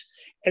grace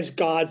as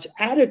God's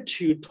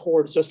attitude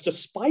towards us,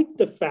 despite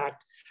the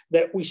fact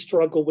that we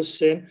struggle with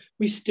sin,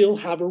 we still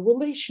have a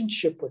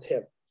relationship with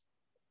him.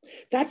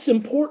 That's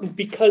important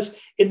because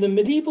in the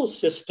medieval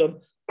system,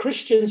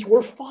 Christians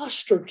were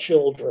foster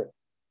children.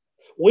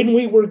 When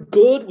we were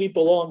good, we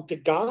belonged to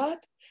God,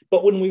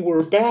 but when we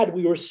were bad,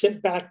 we were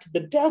sent back to the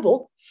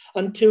devil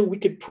until we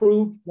could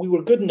prove we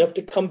were good enough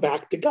to come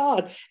back to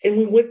God. And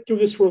we went through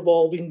this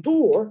revolving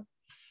door.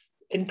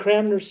 And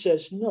Cranmer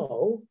says,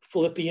 no,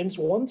 Philippians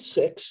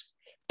 1:6,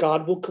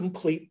 God will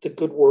complete the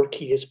good work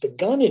he has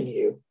begun in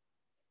you.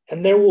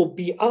 And there will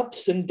be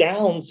ups and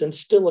downs and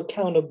still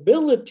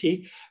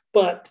accountability,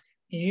 but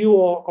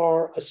you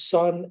are a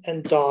son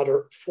and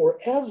daughter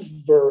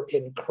forever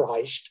in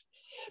Christ.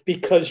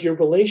 because your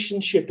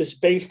relationship is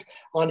based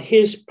on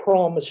his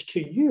promise to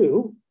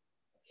you,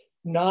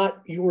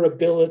 not your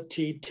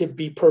ability to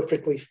be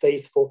perfectly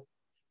faithful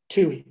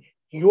to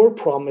your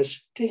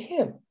promise to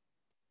him.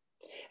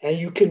 And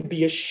you can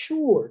be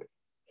assured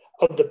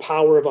of the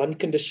power of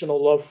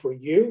unconditional love for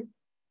you,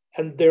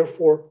 and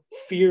therefore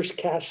fears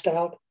cast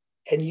out,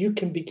 and you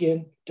can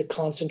begin to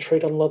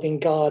concentrate on loving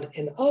God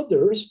and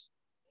others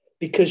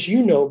because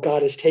you know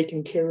God is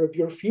taking care of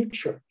your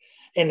future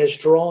and is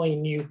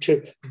drawing you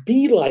to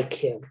be like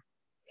him,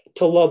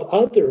 to love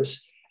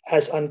others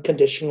as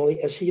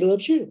unconditionally as he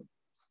loves you.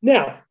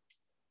 Now,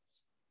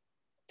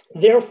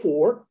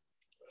 therefore,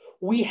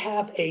 we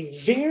have a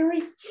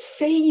very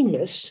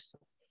famous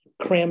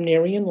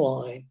Cramnerian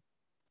line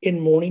in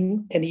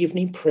morning and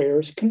evening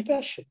prayers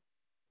confession.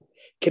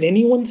 Can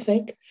anyone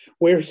think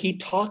where he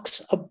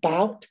talks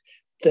about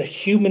the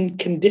human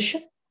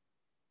condition?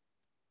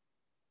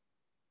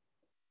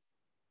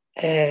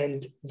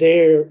 And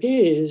there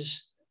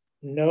is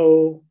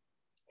no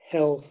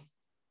health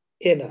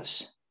in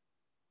us.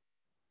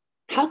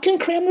 How can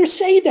Cranmer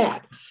say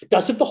that?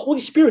 Doesn't the Holy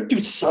Spirit do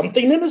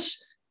something in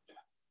us?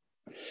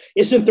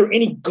 Isn't there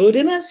any good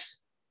in us?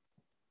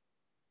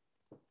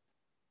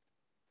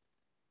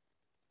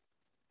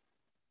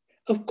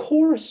 Of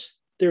course,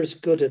 there's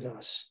good in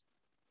us.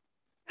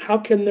 How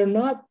can there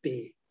not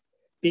be?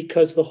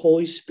 Because the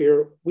Holy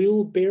Spirit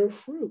will bear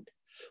fruit.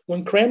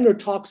 When Cranmer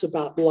talks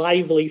about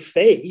lively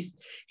faith,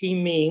 he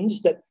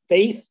means that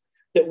faith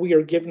that we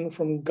are given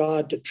from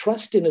God to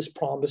trust in his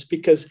promise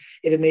because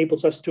it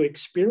enables us to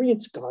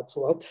experience God's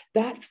love,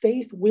 that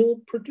faith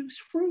will produce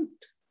fruit.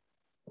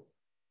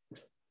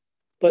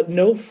 But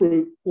no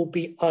fruit will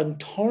be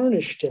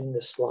untarnished in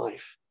this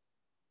life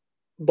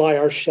by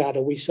our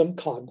shadowy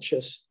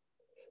subconscious,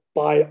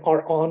 by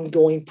our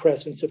ongoing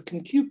presence of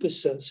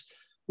concupiscence,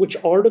 which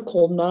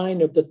Article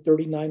 9 of the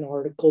 39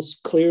 Articles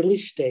clearly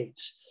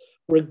states,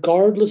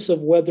 regardless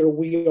of whether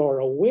we are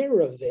aware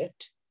of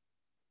it,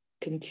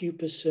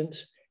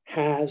 concupiscence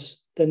has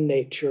the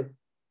nature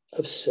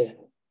of sin.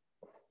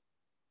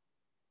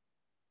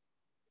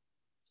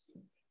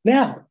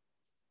 Now,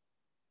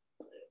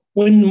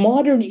 when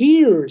modern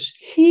ears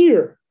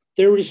hear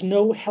there is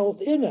no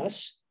health in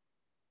us,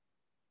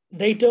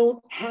 they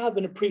don't have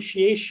an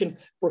appreciation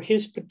for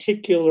his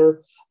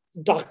particular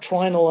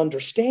doctrinal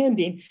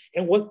understanding,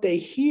 and what they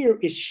hear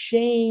is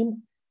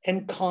shame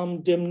and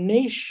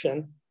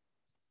condemnation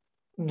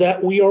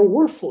that we are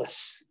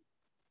worthless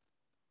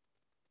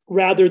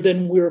rather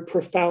than we're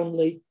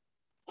profoundly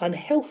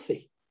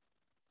unhealthy.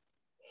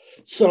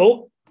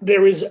 So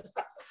there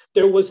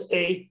was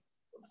a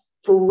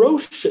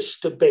ferocious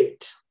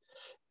debate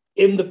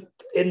in the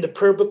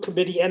prayer book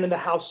committee and in the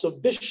House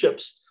of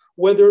Bishops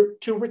whether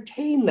to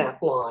retain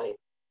that line.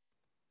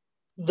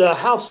 The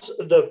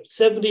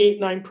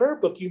 78-9 prayer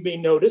book, you may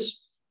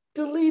notice,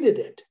 deleted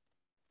it.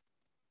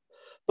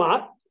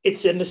 But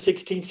it's in the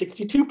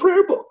 1662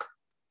 prayer book.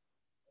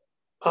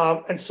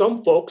 And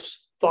some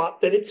folks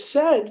thought that it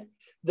said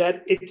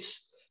that it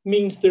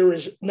means there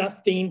is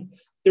nothing,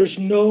 there's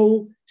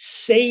no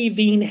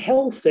saving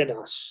health in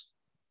us.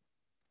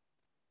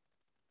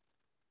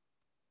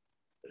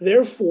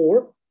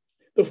 Therefore,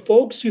 the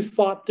folks who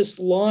thought this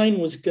line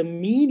was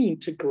demeaning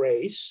to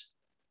grace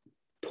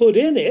put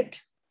in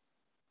it,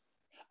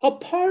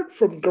 apart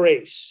from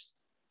grace,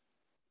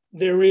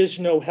 there is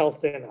no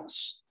health in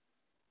us.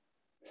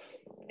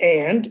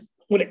 And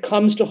when it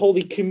comes to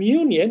Holy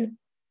Communion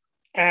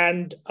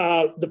and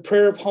the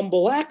prayer of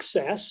humble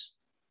access,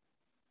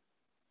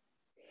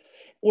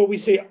 where we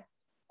say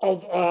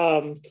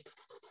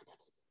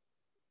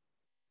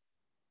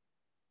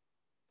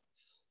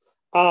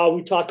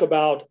we talk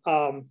about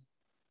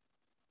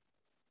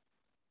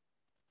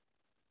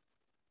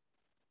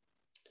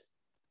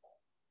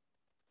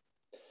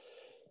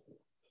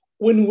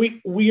when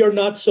we are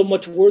not so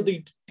much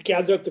worthy to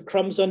gather up the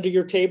crumbs under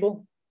your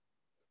table.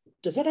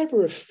 Does that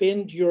ever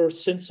offend your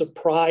sense of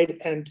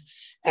pride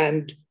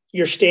and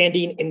your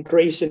standing in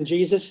grace in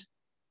Jesus?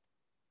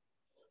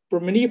 For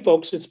many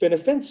folks, it's been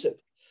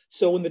offensive.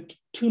 So in the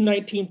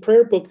 219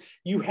 prayer book,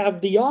 you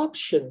have the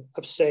option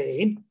of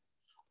saying,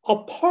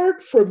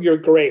 apart from your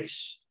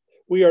grace,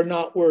 we are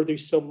not worthy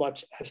so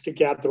much as to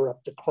gather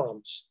up the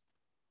crumbs.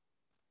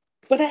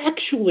 But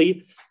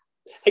actually,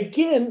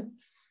 again,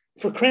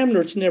 for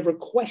Cranmer, it's never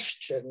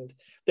questioned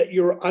that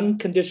you're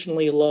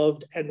unconditionally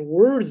loved and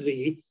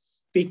worthy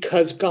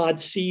because God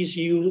sees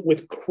you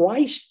with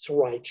Christ's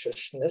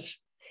righteousness,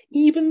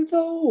 even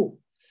though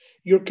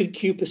your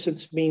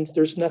concupiscence means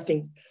there's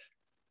nothing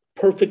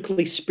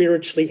perfectly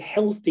spiritually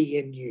healthy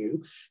in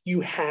you.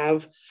 You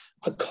have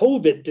a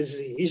COVID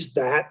disease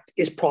that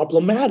is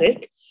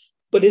problematic,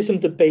 but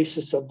isn't the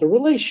basis of the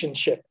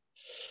relationship.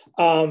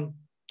 And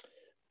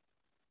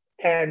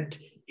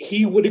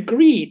he would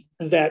agree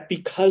that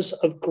because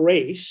of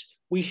grace,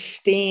 we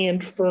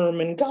stand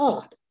firm in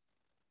God.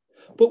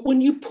 But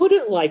when you put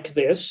it like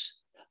this,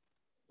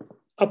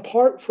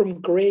 apart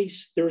from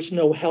grace, there's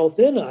no health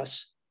in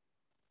us,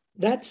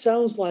 that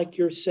sounds like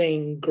you're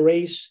saying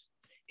grace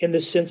in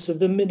the sense of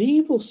the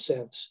medieval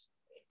sense,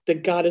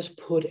 that God has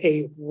put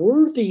a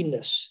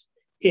worthiness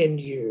in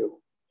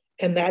you.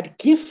 And that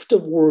gift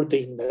of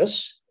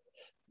worthiness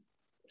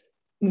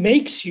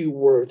makes you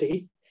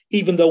worthy,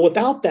 even though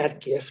without that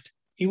gift,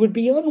 you would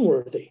be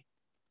unworthy.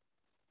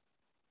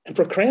 And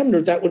for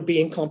Cranmer, that would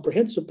be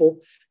incomprehensible,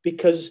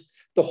 because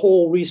the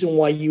whole reason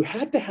why you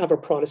had to have a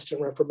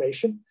Protestant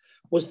Reformation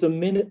was the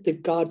minute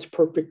that God's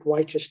perfect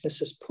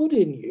righteousness is put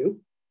in you,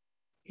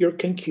 your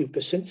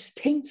concupiscence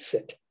taints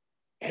it.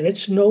 And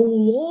it's no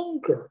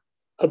longer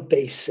a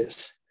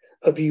basis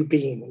of you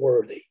being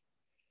worthy.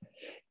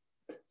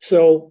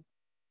 So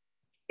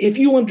if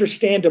you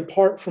understand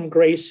apart from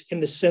grace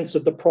in the sense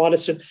of the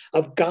Protestant,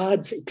 of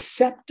God's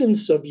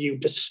acceptance of you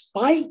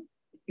despite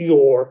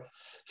your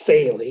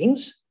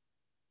failings,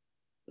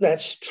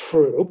 that's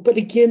true. But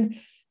again,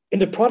 in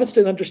the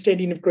Protestant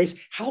understanding of grace,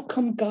 how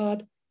come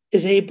God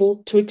is able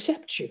to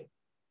accept you?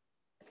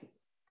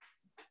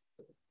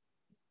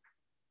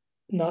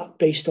 Not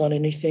based on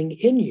anything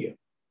in you,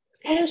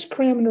 as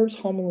Cranmer's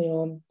homily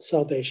on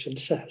salvation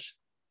says.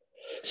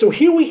 So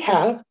here we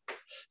have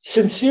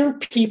sincere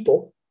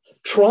people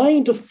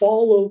trying to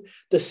follow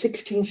the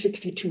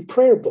 1662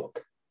 prayer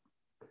book,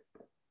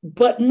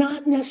 but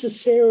not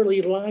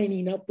necessarily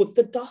lining up with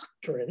the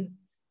doctrine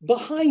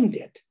behind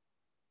it.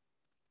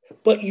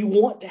 But you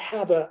want to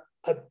have a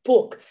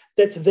book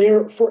that's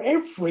there for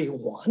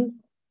everyone.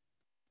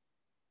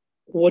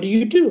 What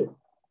do?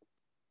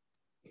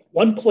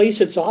 One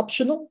place it's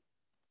optional,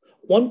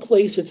 one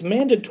place it's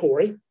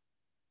mandatory,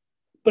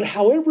 but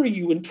however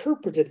you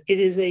interpret it, it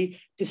is a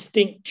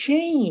distinct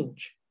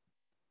change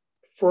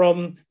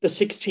from the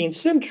 16th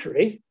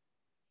century,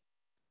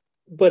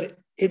 but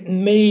it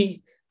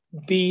may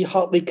be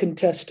hotly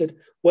contested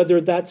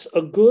whether that's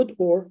a good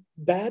or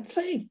bad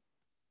thing.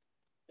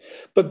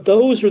 But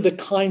those are the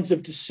kinds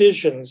of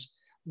decisions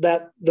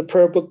that the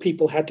prayer book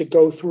people had to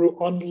go through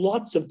on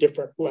lots of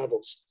different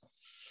levels.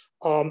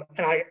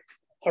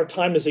 Our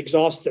time is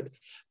exhausted,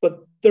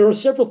 but there are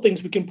several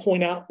things we can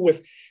point out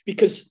with,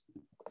 because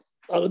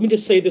let me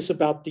just say this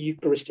about the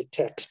Eucharistic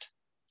text.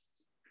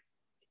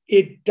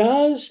 It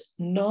does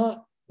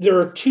not, there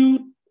are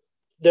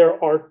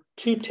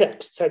two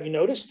texts, have you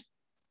noticed?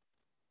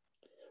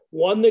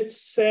 One that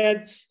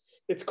says,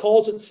 it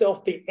calls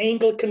itself the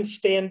Anglican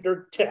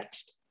Standard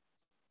Text.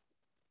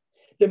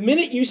 The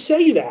minute you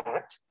say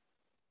that,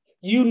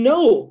 you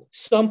know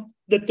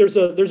that there's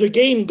a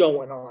game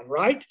going on,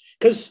 right?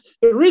 Because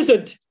there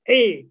isn't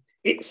a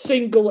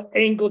single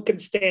Anglican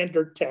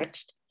Standard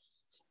Text,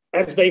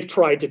 as they've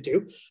tried to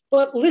do.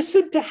 But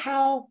listen to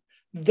how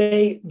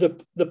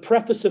the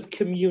preface of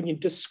communion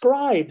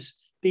describes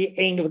the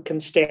Anglican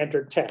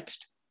Standard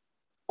Text.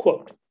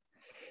 Quote,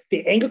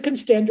 "The Anglican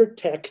Standard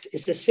Text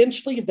is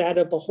essentially that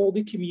of the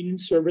Holy Communion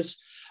service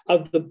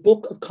of the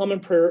Book of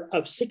Common Prayer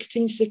of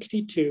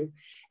 1662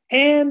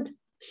 and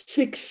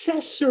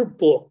successor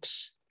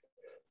books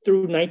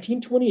through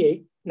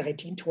 1928,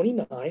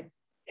 1929,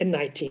 and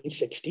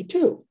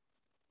 1962.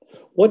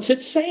 What's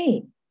it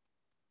saying?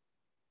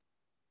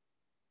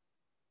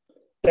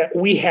 That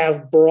we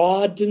have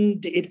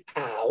broadened it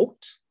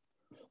out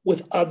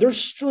with other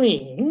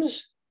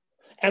streams,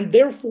 and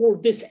therefore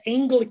this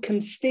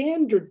Anglican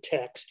Standard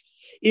Text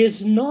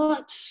is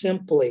not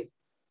simply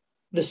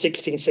the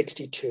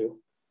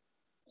 1662,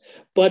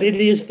 but it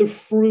is the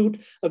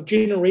fruit of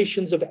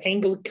generations of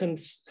Anglican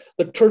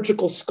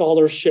liturgical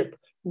scholarship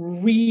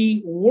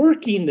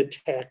reworking the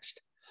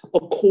text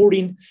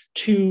according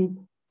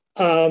to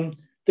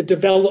the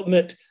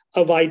development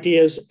of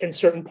ideas in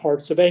certain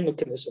parts of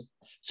Anglicanism.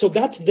 So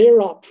that's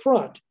there up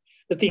front,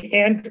 that the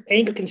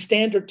Anglican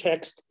Standard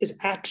Text is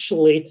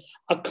actually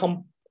a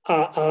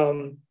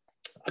compilation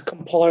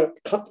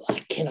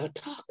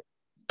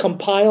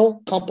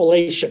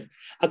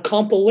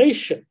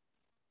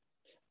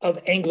of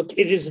Anglican.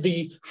 It is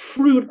the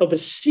fruit of a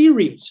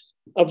series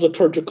of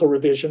liturgical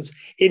revisions.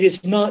 It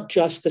is not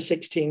just the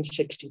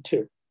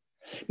 1662.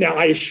 Now,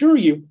 I assure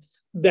you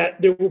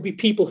that there will be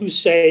people who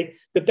say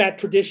that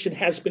tradition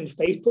has been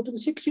faithful to the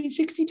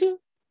 1662,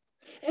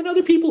 and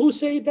other people who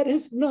say that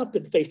has not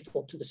been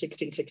faithful to the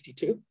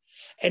 1662.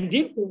 And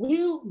it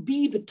will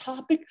be the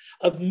topic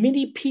of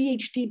many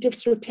PhD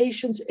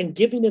dissertations and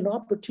giving an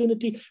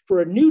opportunity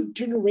for a new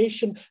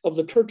generation of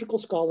liturgical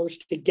scholars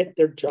to get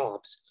their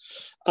jobs.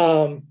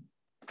 But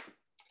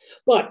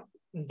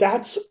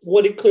that's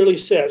what it clearly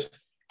says.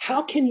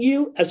 How can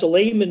you, as a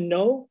layman,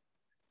 know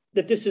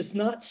that this is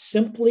not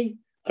simply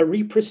a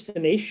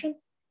repristination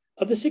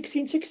of the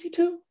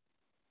 1662?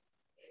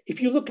 If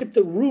you look at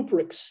the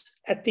rubrics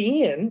at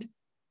the end,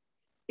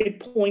 it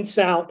points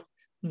out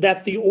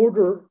that the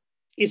order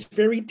is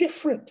very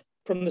different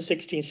from the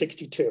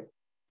 1662.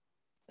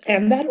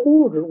 And that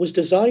order was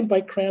designed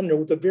by Cranmer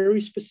with a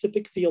very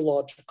specific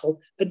theological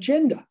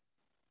agenda.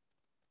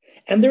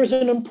 And there's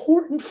an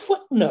important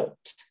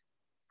footnote.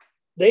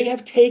 They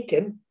have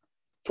taken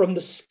from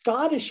the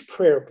Scottish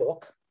prayer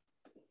book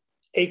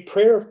a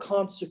prayer of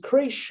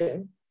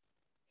consecration,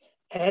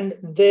 and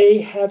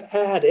they have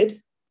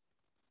added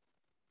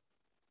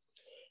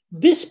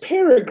This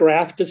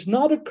paragraph does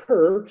not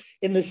occur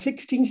in the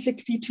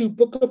 1662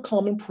 Book of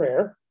Common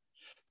Prayer,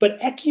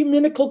 but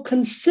ecumenical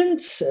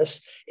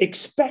consensus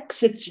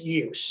expects its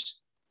use.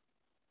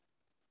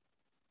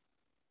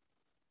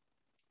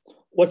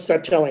 What's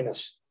that telling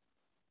us?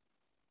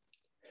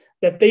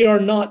 That they are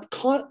not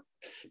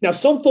now,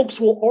 some folks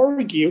will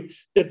argue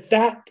that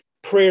that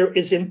prayer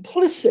is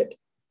implicit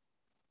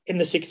in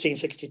the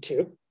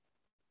 1662,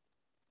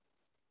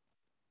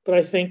 but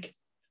I think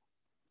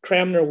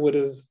Cranmer would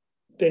have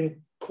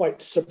been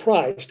quite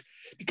surprised,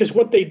 because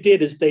what they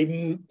did is the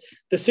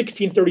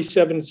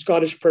 1637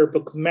 Scottish Prayer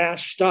Book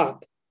mashed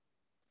up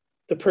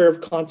the prayer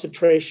of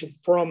concentration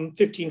from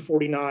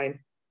 1549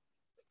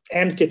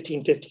 and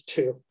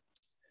 1552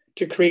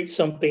 to create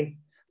something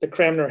that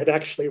Cranmer had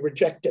actually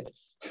rejected.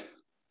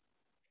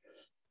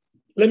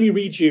 Let me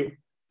read you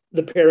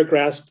the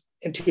paragraph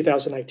in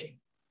 2019.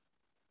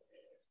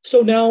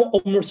 So now,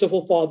 O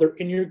merciful Father,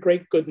 in your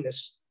great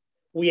goodness,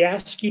 we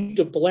ask you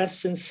to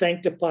bless and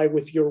sanctify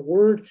with your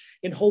word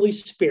and Holy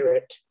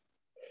Spirit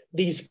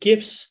these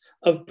gifts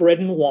of bread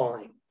and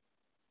wine.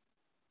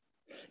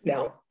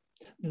 Now,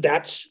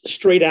 that's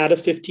straight out of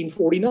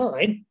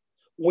 1549,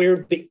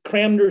 where the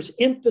Cranmer's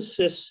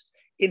emphasis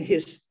in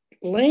his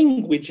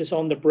language is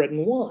on the bread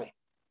and wine.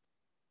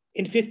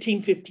 In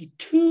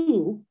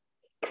 1552,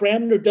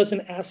 Cranmer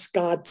doesn't ask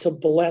God to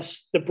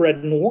bless the bread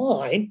and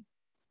wine.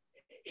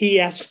 He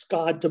asks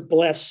God to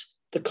bless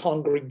the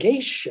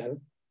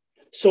congregation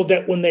so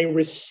that when they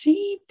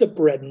receive the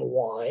bread and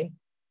wine,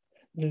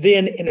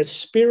 then in a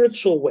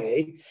spiritual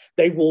way,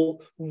 they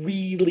will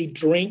really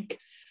drink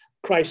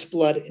Christ's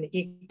blood and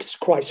eat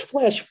Christ's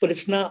flesh, but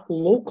it's not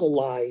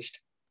localized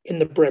in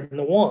the bread and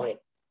the wine.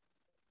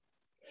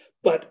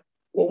 But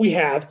what we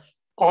have,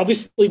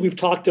 obviously, we've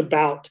talked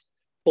about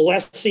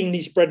blessing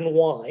these bread and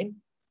wine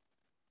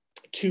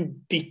to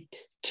be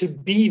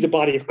the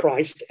body of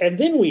Christ. And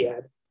then we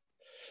had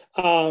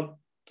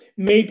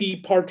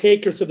maybe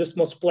partakers of this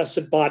most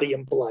blessed body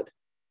and blood.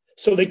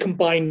 So they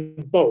combine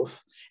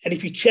both. And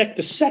if you check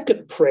the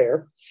second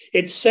prayer,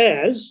 it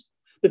says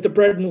that the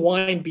bread and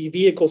wine be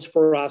vehicles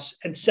for us,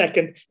 and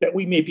second, that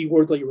we may be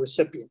worthy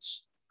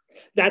recipients.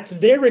 That's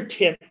their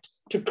attempt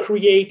to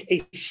create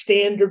a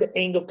standard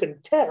Anglican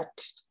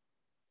text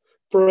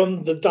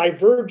from the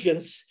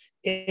divergence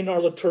in our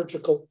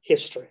liturgical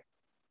history.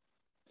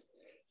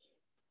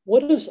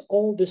 What does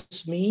all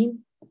this mean?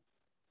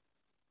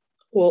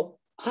 Well,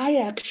 I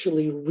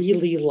actually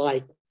really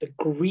like the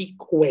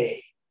Greek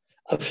way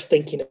of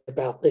thinking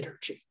about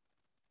liturgy.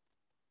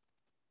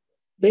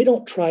 They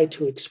don't try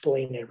to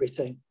explain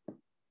everything.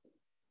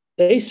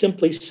 They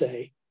simply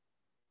say,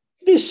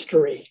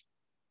 mystery.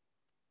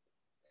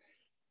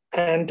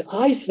 And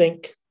I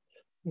think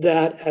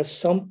that as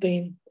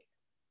something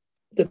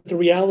that the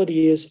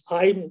reality is,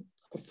 in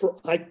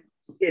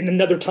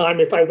another time,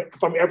 if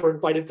I'm ever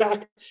invited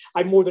back,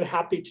 I'm more than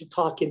happy to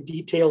talk in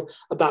detail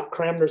about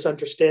Cranmer's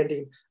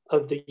understanding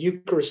of the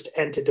Eucharist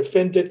and to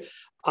defend it,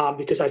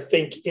 because I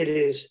think it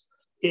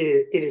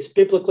is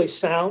biblically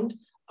sound,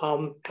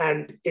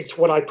 and it's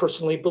what I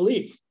personally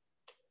believe.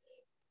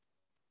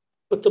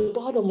 But the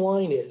bottom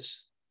line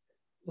is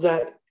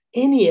that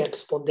any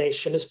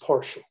explanation is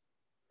partial,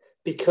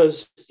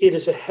 because it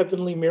is a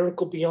heavenly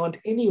miracle beyond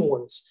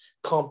anyone's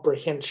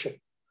comprehension.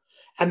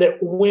 And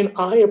that when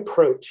I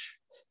approach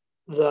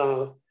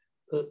the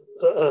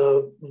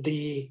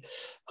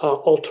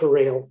altar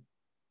rail,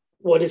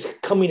 what is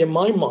coming in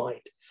my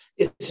mind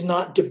is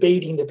not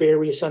debating the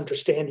various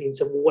understandings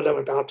of what I'm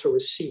about to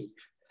receive,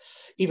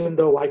 even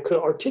though I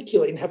could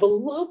articulate and have a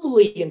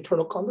lovely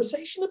internal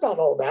conversation about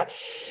all that.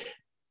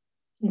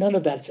 None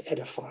of that's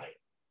edifying.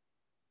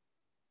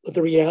 But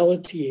the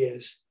reality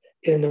is,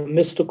 in a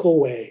mystical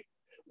way,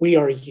 we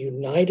are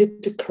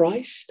united to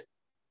Christ,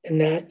 and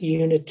that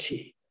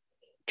unity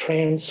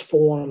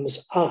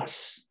transforms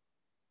us.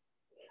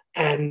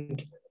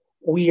 And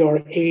we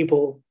are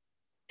able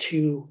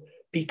to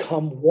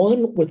become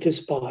one with his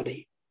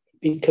body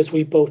because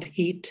we both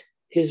eat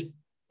his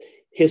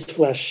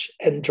flesh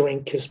and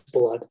drink his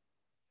blood.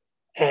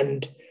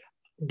 And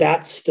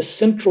that's the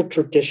central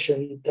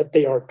tradition that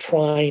they are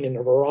trying in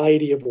a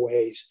variety of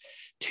ways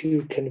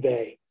to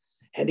convey.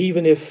 And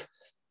even if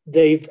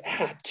they've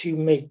had to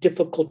make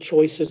difficult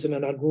choices in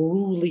an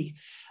unruly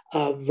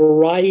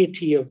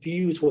variety of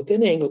views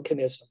within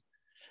Anglicanism,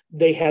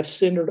 they have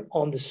centered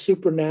on the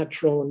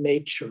supernatural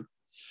nature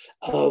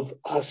of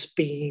us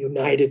being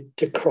united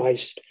to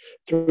Christ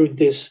through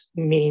this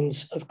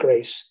means of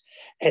grace.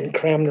 And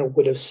Cranmer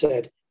would have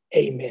said,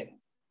 amen.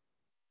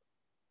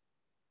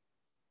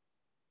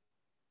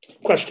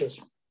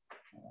 Questions?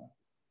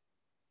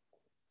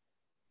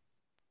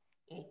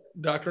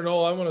 Dr.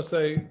 Null, I want to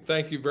say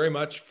thank you very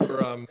much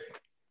for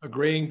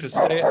agreeing to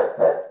stay.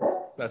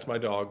 That's my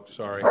dog,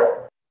 sorry.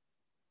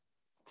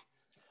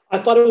 I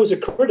thought it was a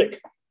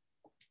critic.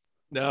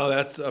 No,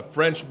 that's a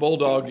French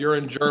bulldog. You're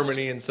in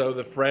Germany, and so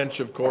the French,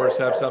 of course,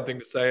 have something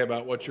to say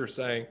about what you're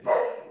saying.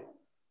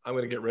 I'm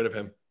going to get rid of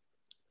him.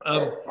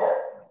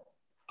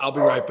 I'll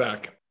be right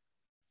back.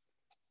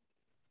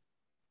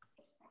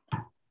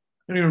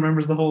 Anyone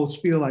remembers the whole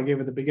spiel I gave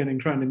at the beginning,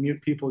 trying to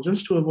mute people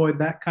just to avoid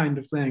that kind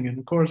of thing. And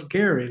of course,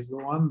 Gary is the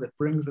one that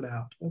brings it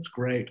out. That's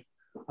great.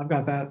 I've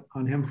got that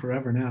on him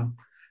forever now.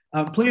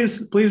 Please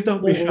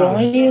don't be shy.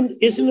 Ryan,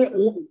 isn't it,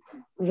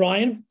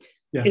 Ryan?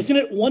 Yes. Isn't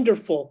it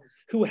wonderful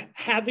who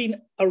having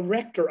a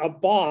rector, a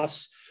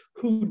boss,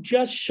 who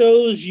just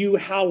shows you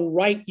how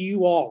right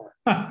you are?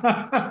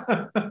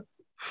 The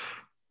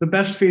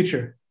best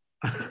feature.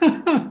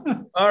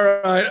 All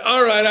right.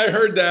 I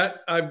heard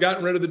that. I've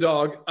gotten rid of the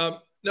dog.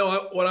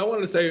 What I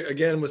wanted to say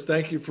again was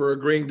thank you for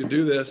agreeing to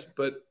do this,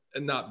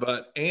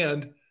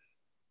 and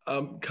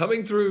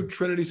coming through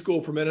Trinity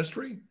School for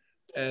Ministry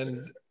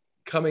and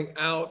coming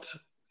out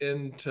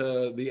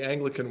into the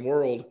Anglican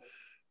world.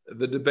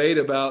 The debate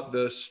about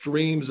the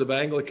streams of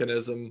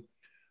Anglicanism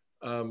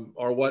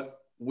are what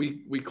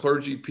we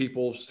clergy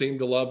people seem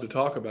to love to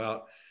talk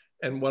about.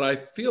 And what I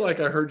feel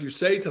like I heard you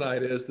say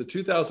tonight is the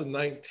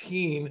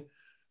 2019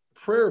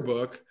 prayer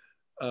book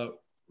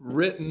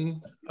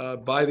written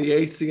by the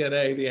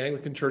ACNA, the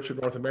Anglican Church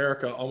of North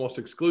America, almost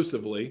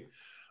exclusively,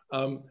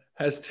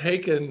 has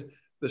taken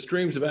the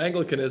streams of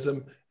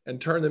Anglicanism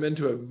and turned them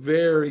into a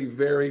very,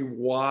 very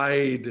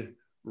wide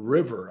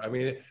river. I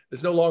mean,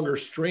 it's no longer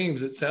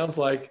streams. It sounds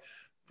like,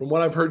 from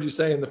what I've heard you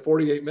say in the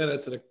 48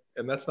 minutes, and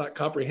that's not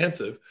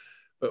comprehensive,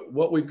 but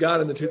what we've got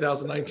in the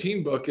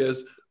 2019 book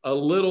is a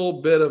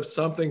little bit of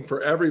something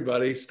for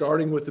everybody,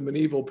 starting with the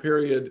medieval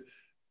period,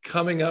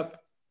 coming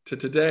up to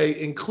today,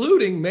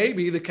 including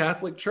maybe the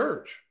Catholic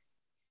Church.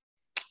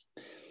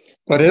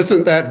 But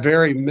isn't that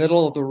very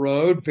middle of the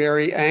road,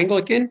 very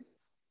Anglican?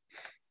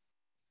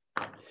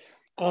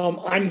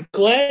 I'm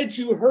glad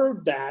you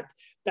heard that.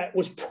 That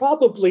was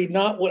probably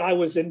not what I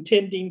was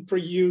intending for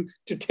you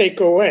to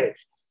take away.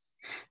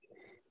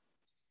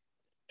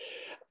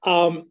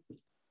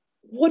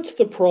 What's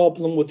the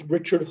problem with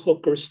Richard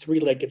Hooker's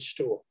three-legged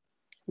stool?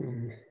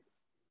 Yeah.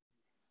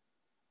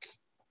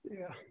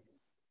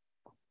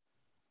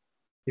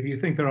 If you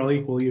think they're all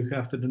equal, you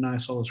have to deny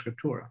sola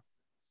scriptura.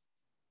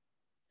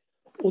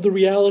 Well, the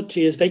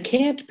reality is they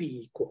can't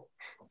be equal.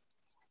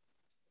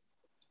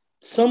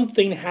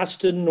 Something has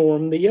to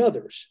norm the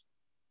others.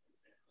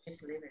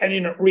 And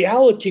in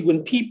reality,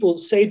 when people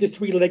say the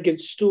three-legged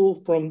stool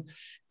from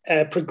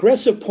a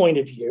progressive point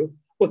of view,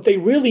 what they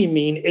really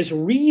mean is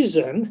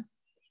reason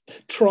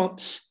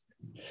trumps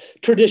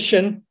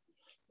tradition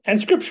and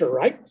scripture,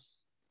 right?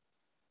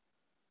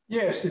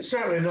 Yes, it's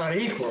certainly not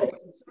equal.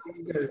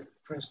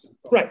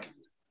 Right.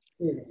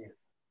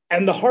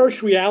 And the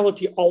harsh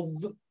reality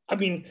of,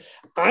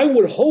 I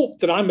would hope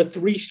that I'm a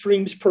three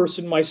streams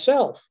person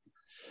myself.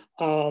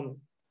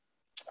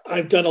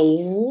 I've done a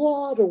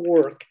lot of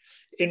work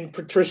in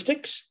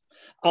patristics,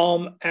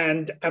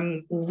 and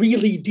I'm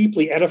really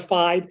deeply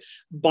edified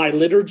by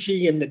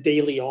liturgy and the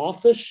daily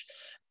office.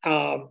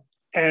 Again,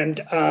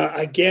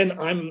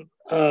 I'm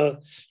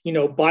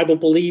Bible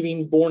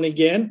believing, born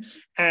again,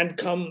 and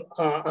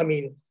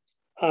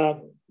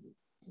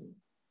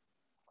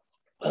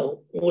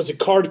was a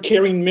card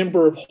carrying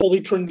member of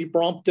Holy Trinity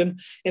Brompton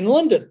in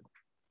London.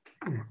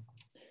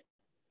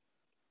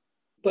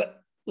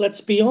 But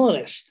let's be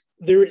honest,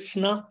 it's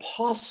not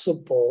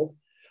possible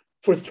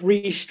for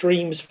three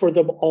streams for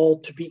them all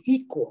to be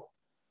equal.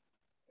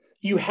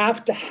 You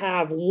have to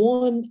have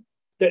one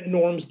that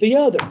norms the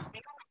other.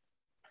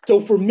 So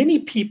for many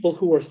people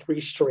who are three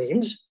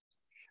streams,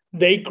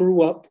 they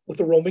grew up with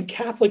a Roman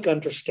Catholic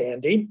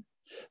understanding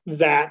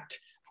that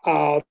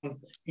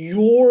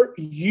your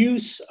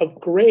use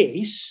of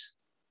grace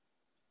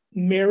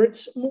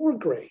merits more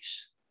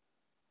grace.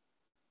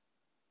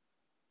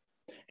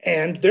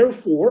 And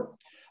therefore,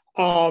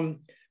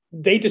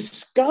 they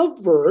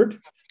discovered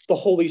the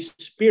Holy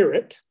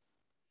Spirit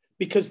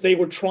because they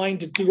were trying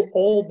to do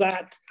all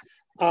that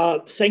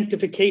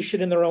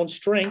sanctification in their own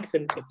strength.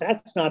 And if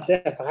that's not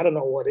death, I don't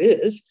know what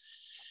is.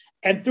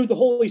 And through the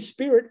Holy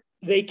Spirit,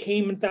 they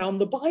came and found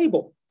the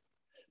Bible.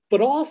 But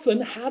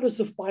often, how does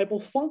the Bible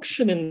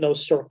function in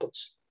those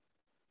circles?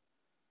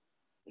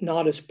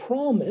 Not as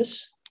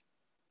promise,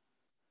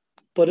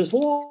 but as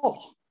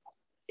law,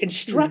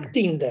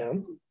 instructing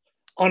them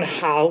on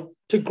how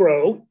to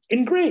grow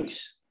in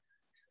grace.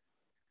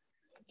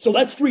 So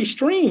that's three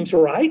streams,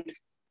 right?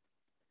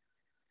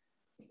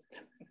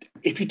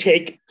 If you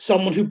take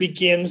someone who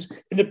begins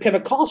in the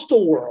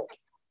Pentecostal world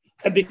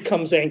and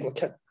becomes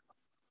Anglican,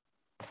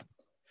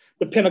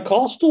 the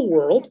Pentecostal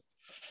world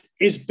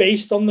is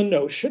based on the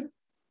notion.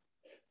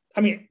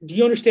 Do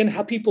you understand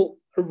how people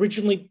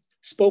originally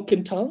spoke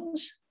in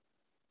tongues?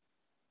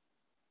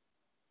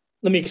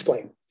 Let me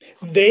explain.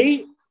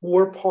 They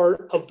were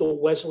part of the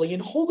Wesleyan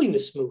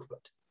holiness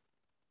movement,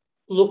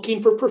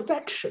 looking for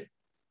perfection,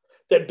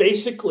 that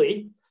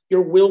basically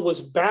your will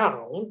was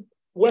bound.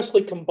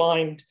 Wesley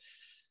combined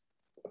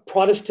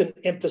Protestant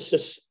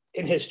emphasis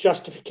in his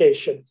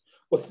justification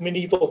with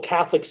medieval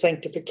Catholic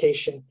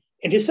sanctification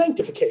in his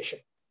sanctification.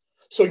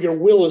 So your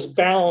will is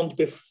bound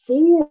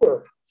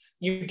before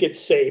you get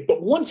saved.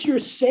 But once you're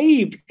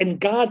saved and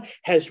God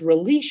has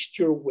released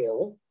your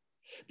will,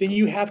 then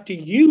you have to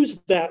use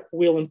that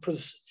will in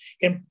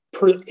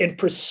in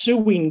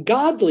pursuing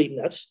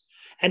godliness.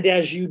 And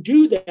as you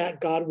do that,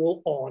 God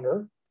will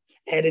honor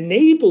and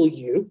enable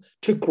you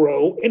to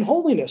grow in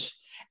holiness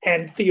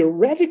and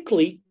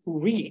theoretically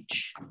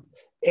reach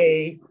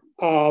a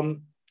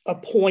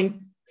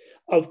point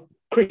of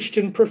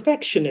Christian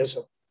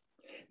perfectionism.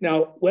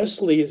 Now,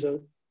 Wesley is a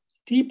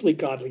deeply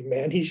godly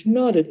man. He's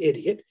not an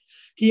idiot.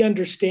 He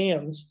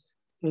understands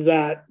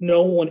that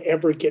no one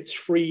ever gets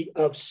free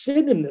of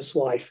sin in this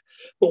life.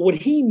 But what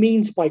he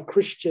means by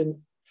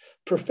Christian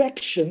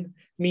perfection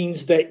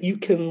means that you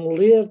can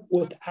live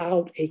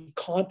without a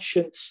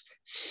conscious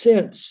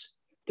sense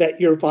that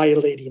you're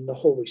violating the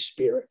Holy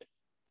Spirit.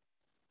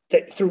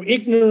 That through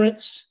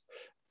ignorance,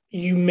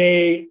 you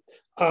may,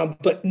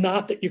 but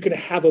not that you're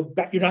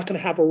not going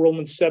to have a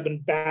Romans 7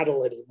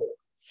 battle anymore.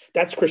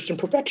 That's Christian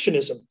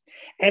perfectionism.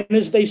 And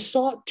as they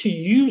sought to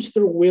use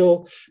their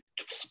will,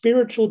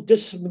 spiritual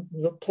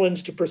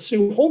disciplines to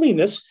pursue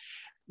holiness,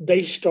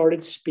 they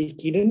started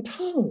speaking in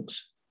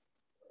tongues.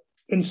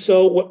 And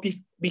so what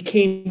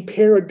became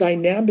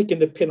paradigmatic in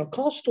the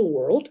Pentecostal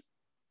world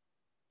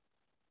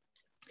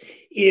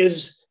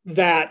is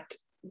that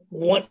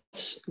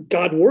once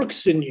God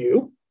works in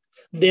you,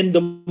 then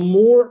the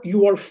more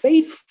you are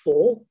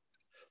faithful,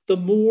 the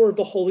more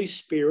the Holy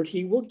Spirit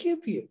he will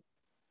give you.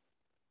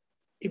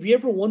 Have you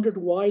ever wondered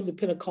why in the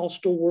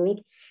Pentecostal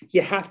world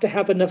you have to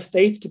have enough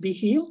faith to be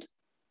healed?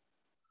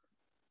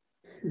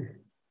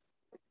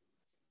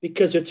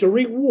 Because it's a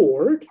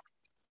reward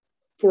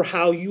for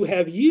how you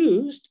have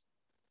used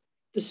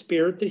the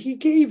Spirit that he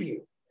gave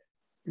you.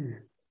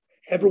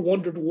 Ever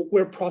wondered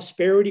where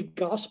prosperity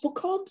gospel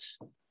comes?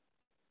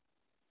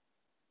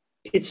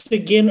 It's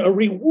again a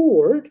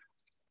reward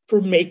for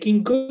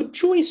making good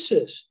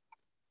choices.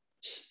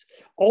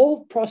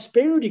 All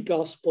prosperity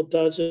gospel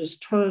does is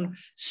turn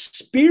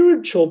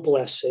spiritual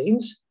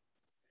blessings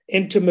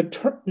into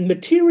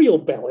material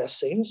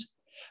blessings,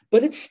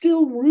 but it's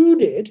still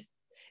rooted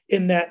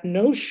in that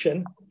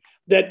notion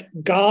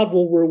that God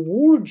will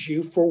reward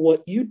you for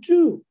what you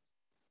do.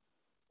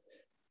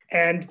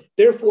 And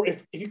therefore,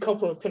 if you come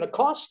from a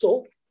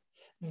Pentecostal,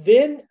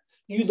 then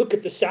you look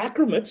at the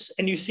sacraments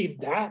and you see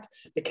that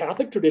the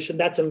Catholic tradition,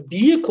 that's a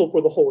vehicle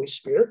for the Holy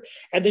Spirit.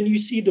 And then you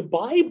see the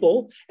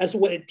Bible as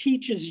what it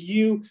teaches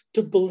you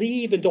to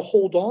believe and to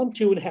hold on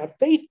to and have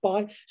faith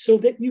by so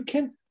that you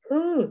can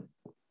earn.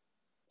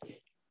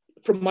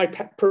 From my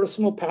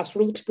personal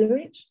pastoral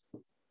experience,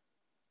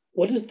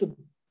 what is the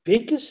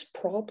biggest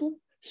problem,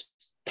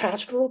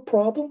 pastoral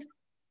problem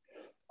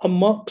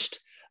amongst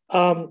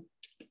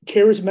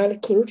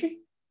charismatic clergy?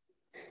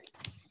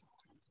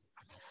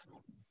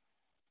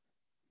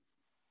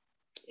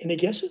 Any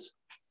guesses?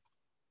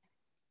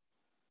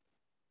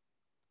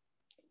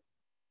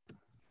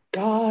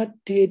 God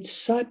did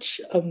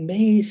such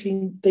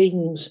amazing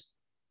things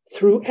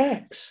through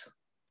X.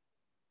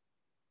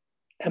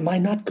 Am I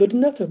not good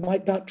enough? Am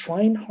I not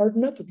trying hard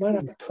enough? Am I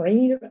not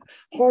praying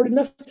hard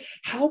enough?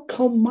 How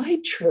come my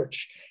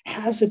church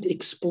hasn't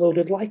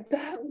exploded like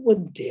that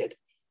one did?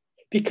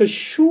 Because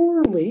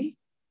surely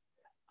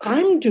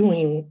I'm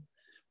doing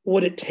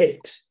what it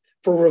takes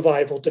for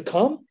revival to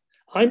come.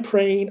 I'm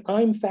praying,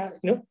 I'm fast.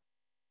 No.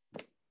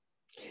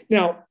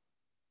 Now,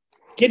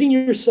 getting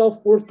your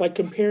self-worth by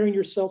comparing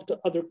yourself to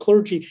other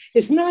clergy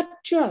is not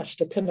just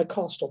a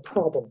Pentecostal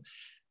problem.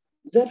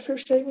 Is that a fair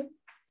statement?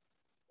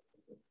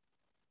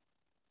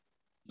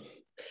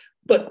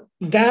 But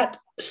that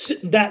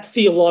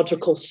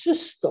theological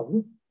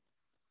system,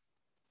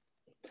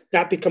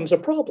 that becomes a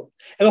problem.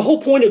 And the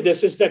whole point of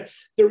this is that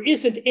there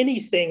isn't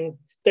anything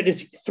that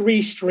is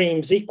three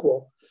streams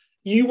equal.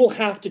 You will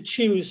have to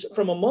choose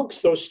from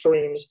amongst those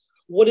streams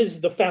what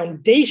is the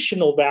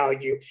foundational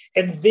value,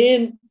 and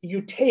then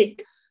you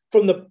take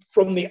from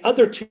the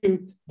other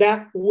two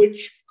that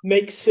which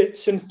makes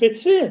sense and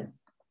fits in.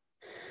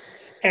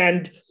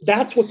 And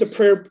that's what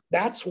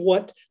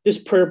this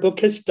prayer book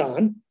has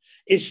done,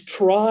 is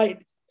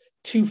tried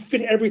to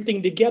fit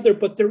everything together,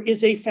 but there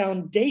is a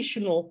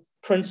foundational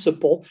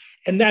principle,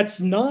 and that's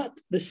not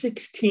the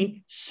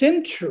 16th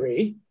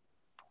century.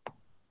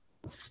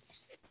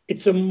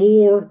 It's a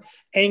more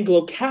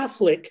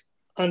Anglo-Catholic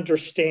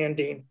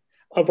understanding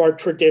of our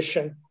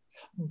tradition,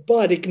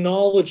 but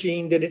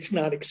acknowledging that it's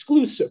not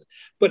exclusive.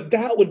 But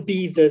that would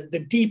be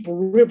the deep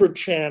river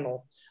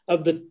channel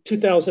of the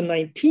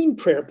 2019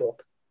 prayer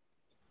book.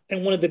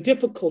 And one of the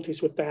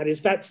difficulties with that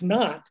is that's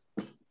not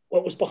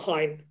what was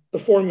behind the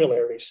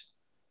formularies.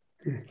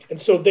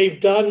 And so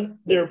they've done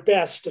their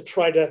best to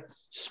try to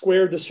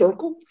square the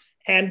circle.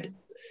 And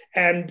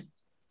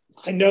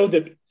I know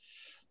that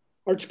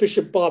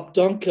Archbishop Bob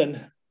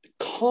Duncan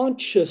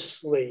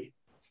consciously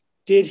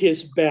did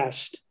his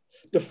best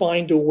to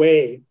find a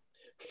way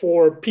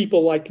for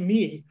people like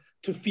me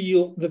to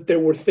feel that there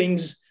were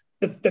things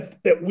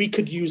that we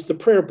could use the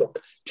prayer book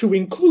to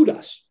include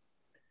us.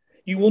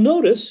 You will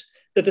notice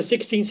that the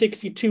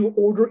 1662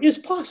 order is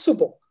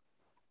possible.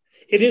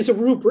 It is a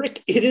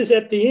rubric. It is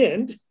at the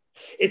end.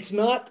 It's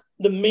not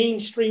the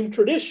mainstream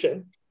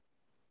tradition,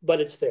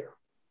 but it's there.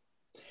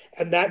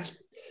 And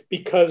that's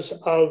because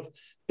of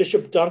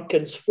Bishop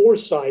Duncan's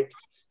foresight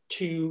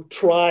to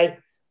try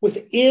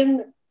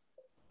within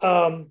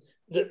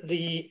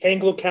the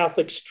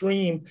Anglo-Catholic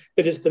stream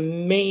that is the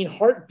main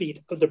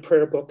heartbeat of the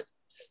prayer book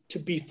to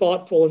be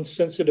thoughtful and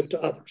sensitive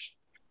to others.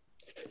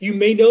 You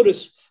may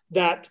notice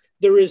that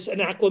there is an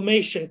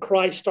acclamation,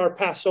 Christ our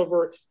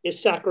Passover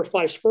is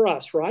sacrificed for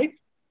us, right?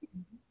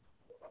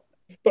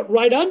 But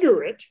right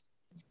under it,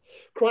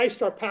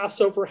 Christ our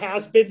Passover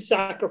has been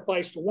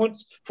sacrificed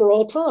once for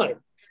all time.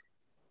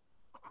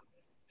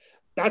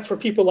 That's for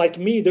people like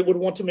me that would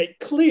want to make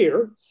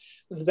clear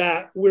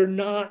that we're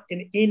not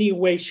in any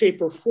way, shape,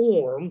 or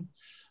form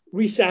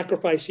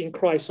re-sacrificing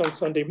Christ on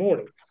Sunday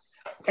morning.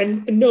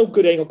 And no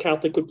good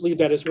Anglo-Catholic would believe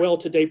that as well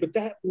today, but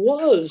that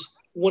was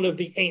one of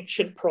the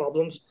ancient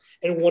problems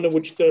and one of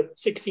which the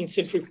 16th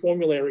century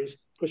formularies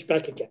pushed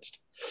back against.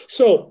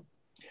 So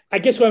I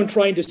guess what I'm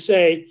trying to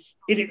say,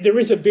 there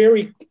is a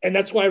very, and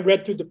that's why I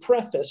read through the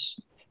preface,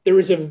 there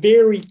is a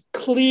very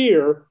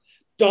clear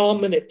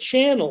dominant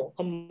channel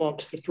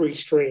amongst the three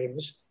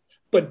streams,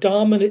 but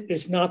dominant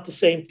is not the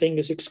same thing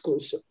as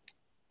exclusive.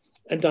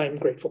 And I'm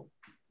grateful.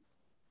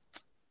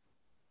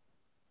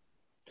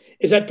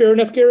 Is that fair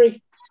enough,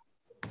 Gary?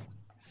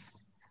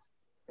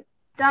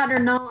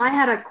 Dr. Null, I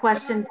had a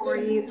question for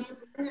you.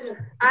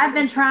 I've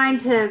been trying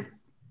to,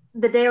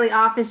 the daily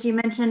office you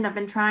mentioned, I've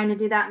been trying to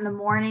do that in the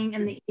morning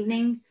and the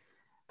evening.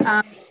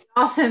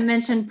 Also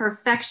mentioned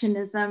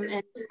perfectionism,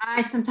 and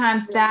I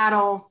sometimes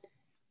battle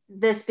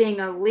this being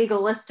a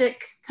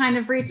legalistic kind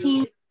of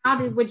routine.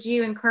 How would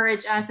you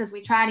encourage us as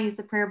we try to use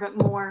the prayer book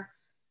more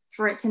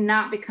for it to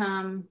not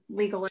become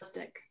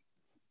legalistic?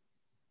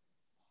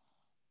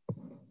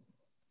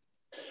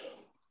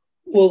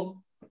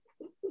 Well,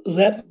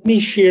 let me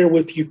share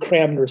with you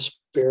Cranmer's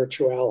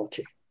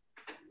spirituality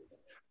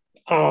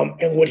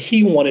and what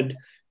he wanted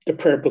the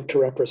prayer book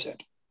to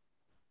represent.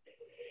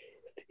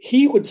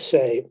 He would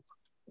say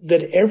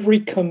that every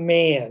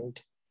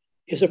command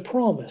is a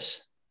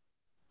promise.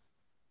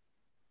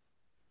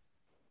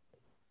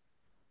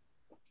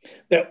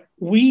 That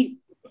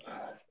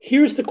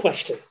here's the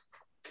question.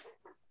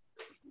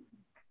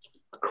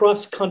 A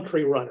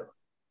cross-country runner,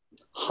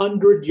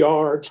 100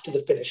 yards to the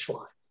finish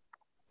line.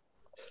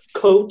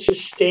 Coach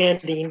is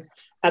standing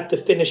at the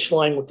finish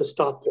line with the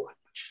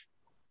stopwatch.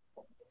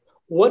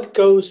 What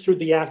goes through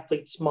the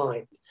athlete's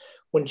mind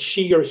when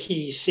she or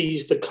he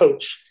sees the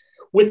coach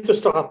with the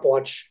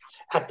stopwatch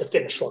at the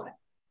finish line?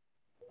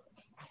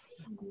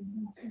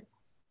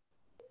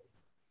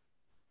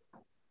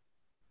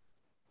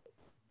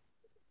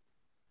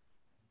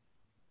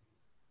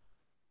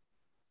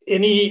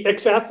 Any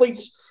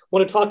ex-athletes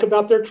want to talk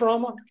about their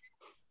trauma?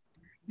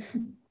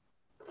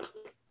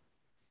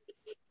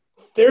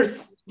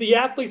 The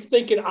athlete's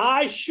thinking,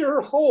 I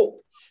sure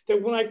hope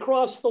that when I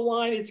cross the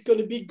line, it's going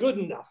to be good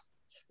enough,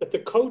 that the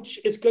coach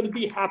is going to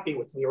be happy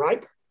with me,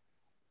 right?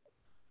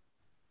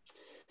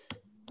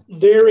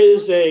 There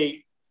is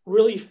a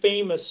really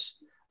famous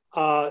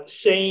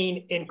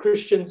saying in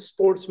Christian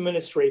sports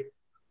ministry,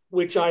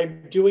 which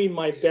I'm doing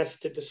my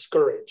best to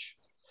discourage,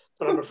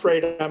 but I'm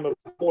afraid I'm a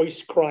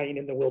voice crying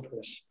in the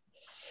wilderness.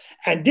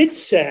 And it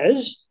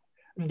says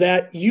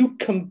that you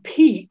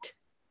compete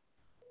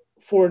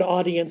for an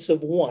audience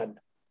of one.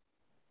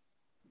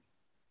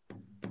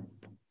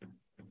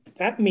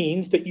 That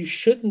means that you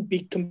shouldn't be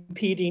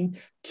competing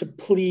to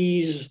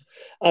please,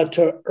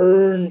 to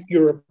earn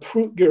your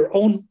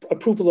own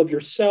approval of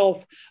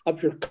yourself,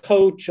 of your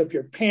coach, of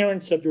your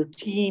parents, of your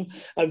team,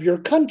 of your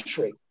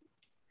country.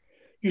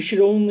 You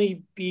should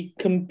only be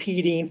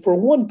competing for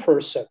one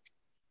person.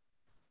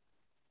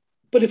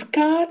 But if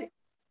God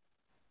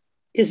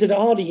is an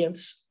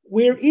audience,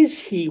 where is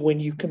he when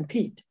you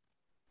compete?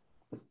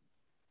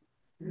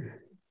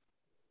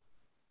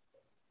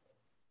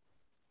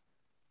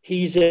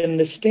 He's in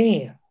the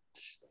stands.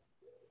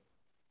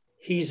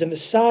 He's in the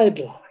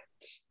sidelines.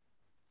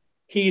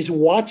 He's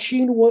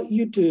watching what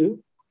you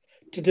do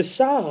to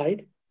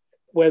decide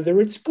whether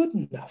it's good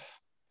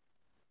enough.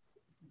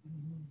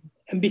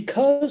 And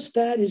because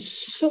that is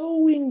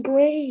so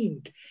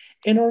ingrained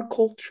in our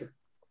culture,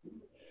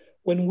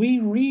 when we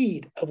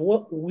read of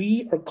what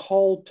we are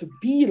called to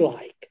be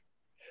like,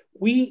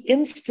 we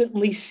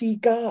instantly see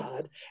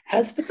God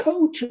as the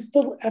coach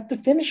at the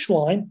finish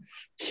line,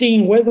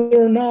 seeing whether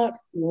or not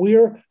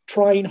we're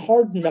trying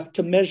hard enough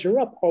to measure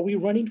up. Are we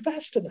running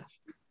fast enough?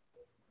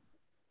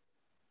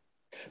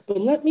 But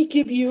let me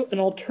give you an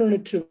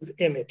alternative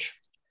image.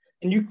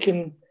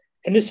 And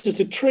this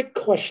is a trick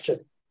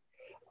question.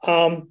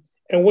 And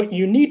what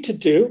you need to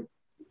do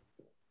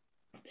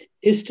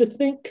is to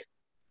think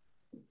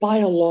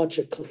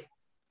biologically.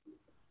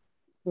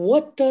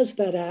 What does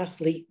that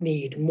athlete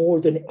need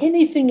more than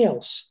anything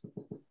else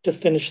to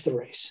finish the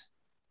race?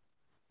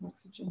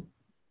 Oxygen.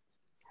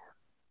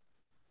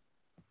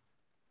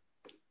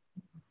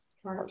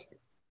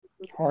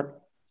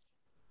 Heart.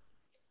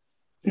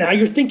 Now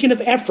you're thinking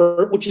of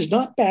effort, which is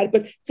not bad,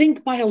 but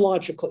think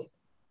biologically.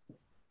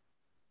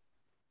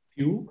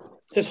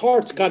 Fuel? His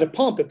heart's got to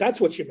pump, if that's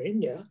what you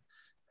mean, yeah.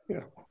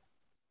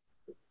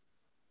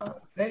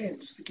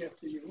 Veins to get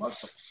to your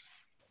muscles.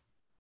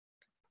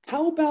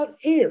 How about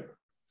air?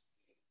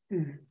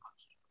 Mm.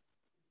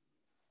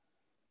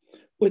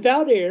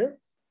 Without air,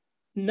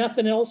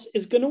 nothing else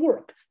is going to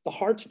work. The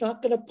heart's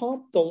not going to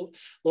pump. The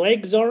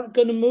legs aren't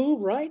going to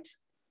move, right?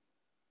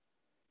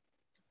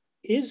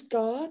 Is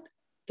God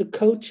the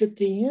coach at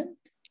the end?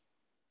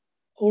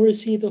 Or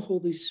is he the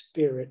Holy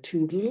Spirit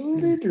who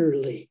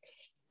literally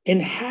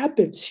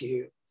inhabits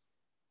you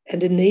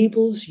and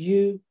enables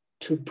you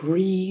to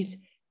breathe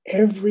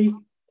every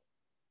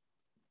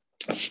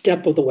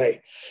step of the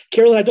way?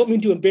 Carolyn, I don't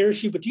mean to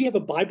embarrass you, but do you have a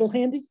Bible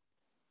handy?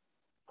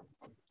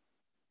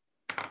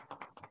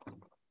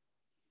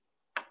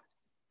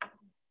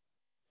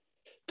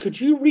 Could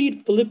you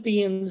read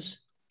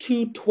Philippians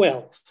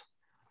 2:12?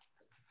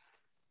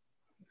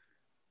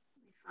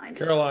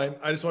 Caroline,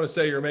 I just want to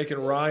say you're making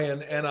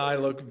Ryan and I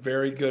look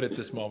very good at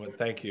this moment.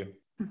 Thank you.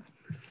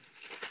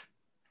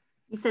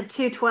 You said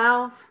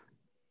 2:12?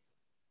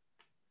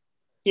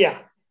 Yeah.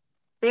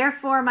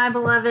 Therefore, my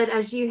beloved,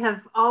 as you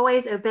have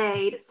always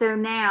obeyed, so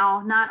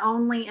now, not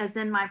only as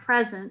in my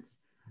presence,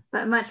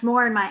 but much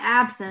more in my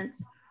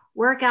absence,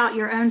 work out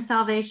your own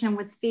salvation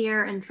with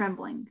fear and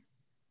trembling.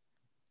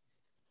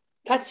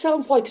 That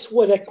sounds like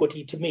sweat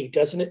equity to me,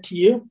 doesn't it to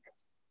you?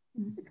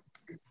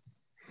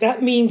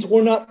 That means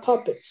we're not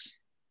puppets.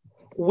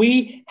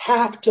 We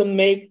have to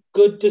make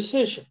good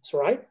decisions,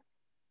 right?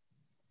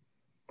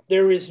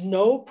 There is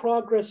no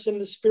progress in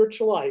the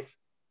spiritual life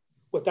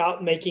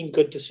without making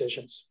good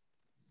decisions.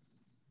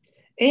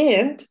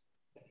 And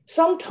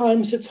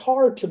sometimes it's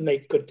hard to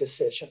make good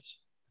decisions.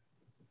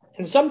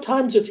 And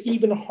sometimes it's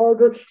even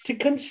harder to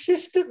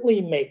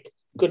consistently make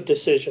good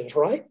decisions,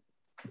 right?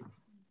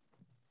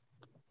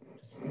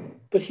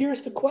 But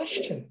here's the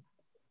question.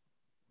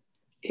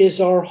 Is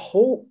our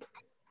hope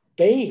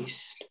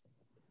based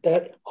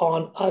that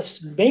on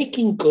us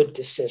making good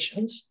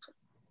decisions,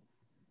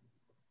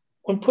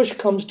 when push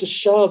comes to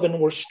shove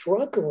and we're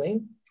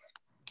struggling,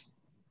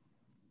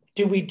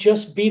 do we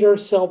just beat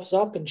ourselves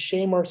up and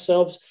shame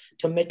ourselves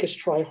to make us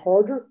try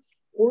harder?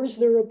 Or is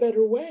there a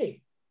better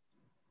way?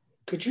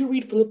 Could you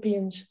read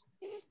Philippians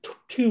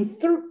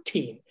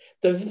 2:13,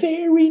 the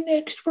very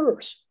next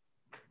verse?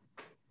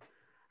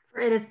 For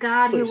it is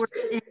God Please. who works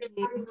in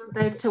you,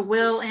 both to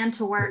will and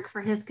to work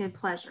for his good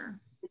pleasure.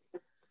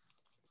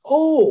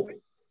 Oh,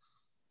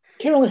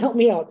 Carolyn, help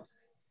me out.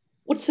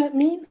 What's that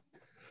mean?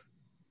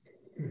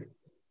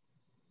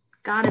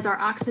 God is our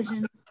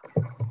oxygen.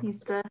 He's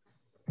the...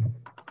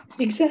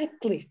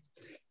 Exactly.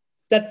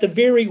 That the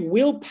very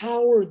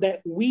willpower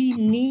that we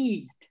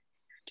need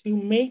to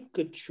make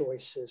good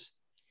choices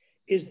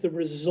is the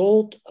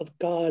result of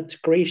God's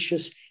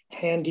gracious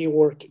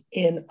handiwork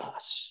in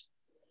us.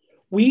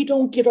 We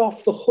don't get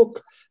off the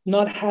hook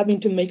not having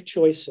to make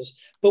choices.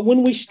 But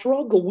when we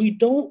struggle, we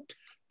don't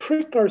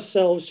prick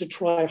ourselves to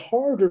try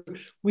harder.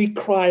 We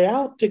cry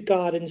out to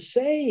God and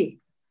say,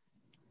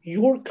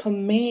 your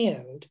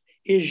command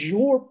is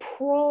your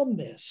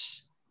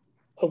promise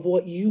of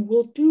what you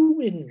will do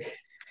in me.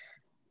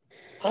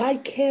 I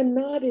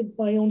cannot in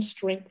my own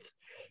strength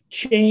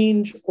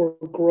change or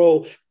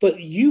grow, but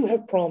you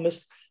have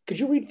promised. Could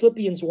you read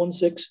Philippians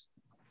 1:6?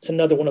 It's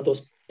another one of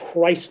those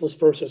priceless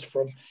verses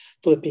from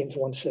Philippians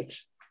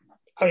 1:6.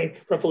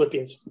 From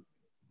Philippians.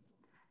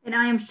 And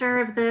I am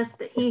sure of this,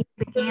 that he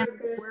who began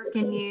the work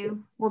in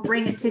you will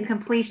bring it to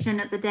completion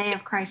at the day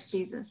of Christ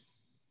Jesus.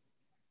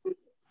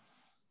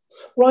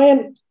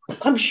 Ryan,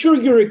 I'm sure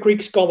you're a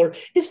Greek scholar.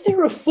 Is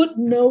there a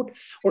footnote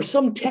or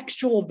some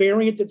textual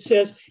variant that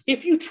says,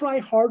 if you try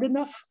hard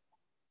enough?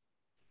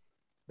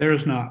 There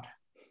is not.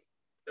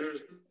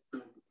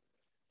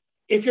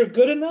 If you're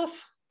good enough?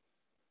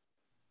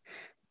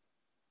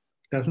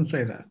 Doesn't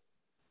say that.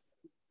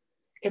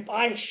 If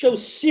I show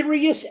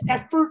serious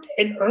effort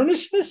and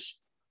earnestness?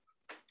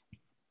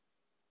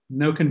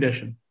 No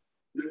condition.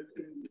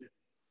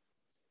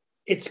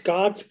 It's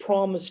God's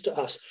promise to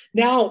us.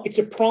 Now, it's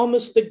a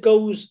promise that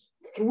goes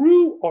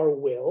through our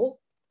will,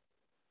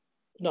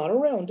 not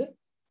around it.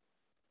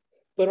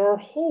 But our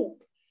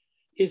hope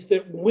is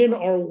that when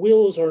our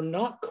wills are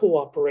not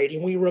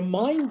cooperating, we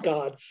remind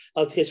God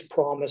of his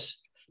promise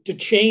to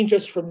change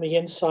us from the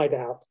inside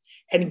out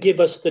and give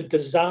us the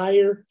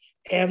desire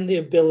and the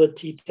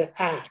ability to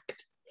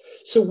act.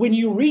 So when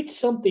you read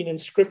something in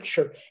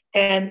scripture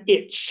and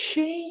it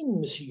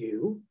shames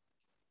you,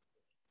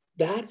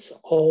 that's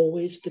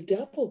always the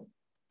devil.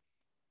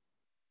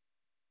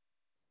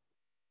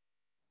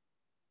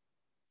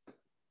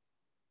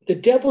 The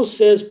devil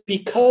says,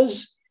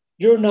 because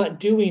you're not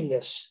doing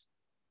this,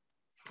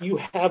 you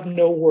have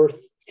no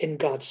worth in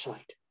God's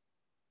sight.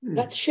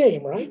 That's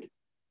shame, right?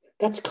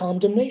 That's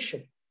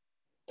condemnation.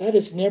 That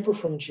is never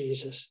from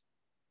Jesus.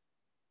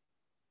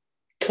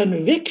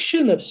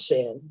 Conviction of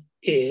sin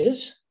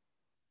is,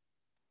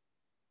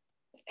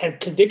 and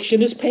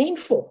conviction is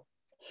painful.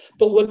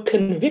 But what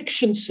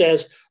conviction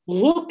says,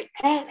 look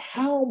at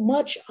how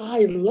much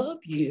I love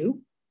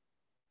you.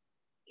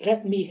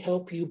 Let me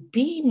help you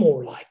be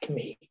more like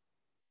me.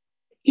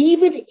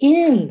 Even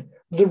in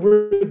the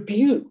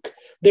rebuke,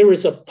 there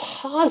is a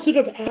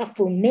positive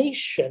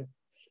affirmation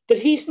that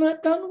he's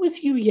not done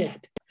with you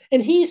yet.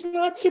 And he's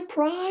not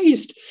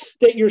surprised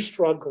that you're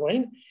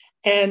struggling.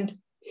 And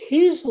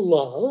his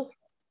love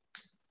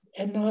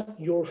and not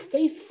your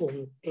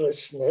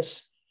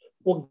faithfulness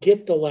will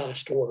get the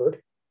last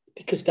word,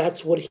 because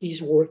that's what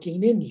he's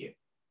working in you.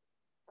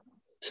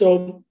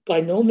 So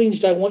by no means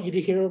do I want you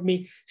to hear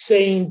me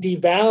saying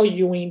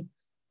devaluing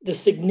the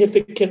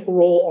significant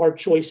role our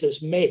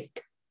choices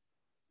make.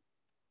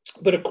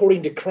 But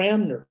according to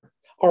Cranmer,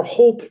 our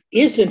hope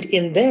isn't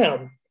in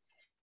them,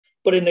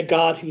 but in the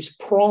God who's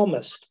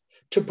promised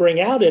to bring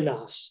out in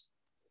us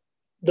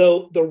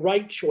the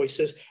right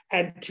choices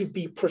and to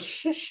be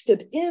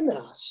persistent in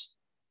us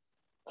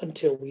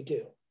until we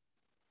do.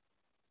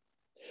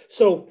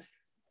 So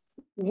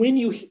when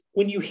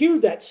you hear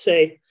that,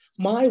 say,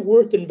 my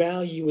worth and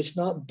value is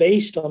not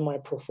based on my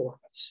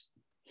performance,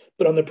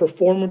 but on the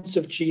performance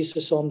of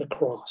Jesus on the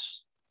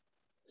cross.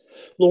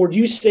 Lord,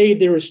 you say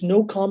there is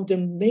no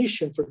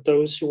condemnation for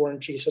those who are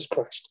in Jesus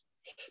Christ.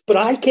 But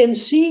I can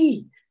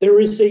see there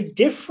is a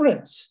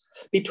difference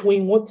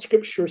between what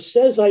Scripture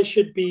says I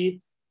should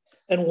be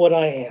and what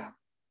I am.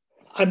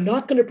 I'm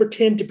not going to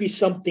pretend to be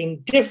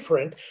something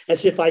different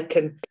as if I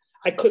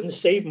couldn't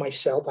save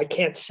myself. I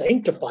can't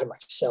sanctify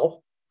myself.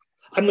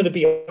 I'm going to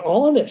be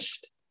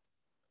honest,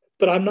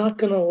 but I'm not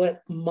going to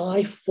let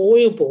my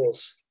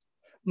foibles,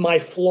 my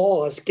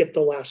flaws get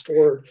the last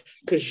word,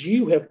 because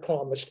you have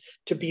promised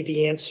to be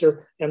the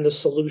answer and the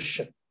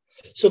solution.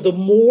 So the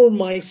more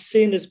my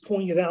sin is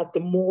pointed out, the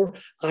more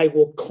I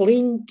will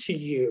cling to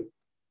you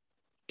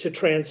to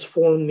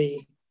transform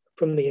me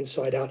from the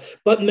inside out.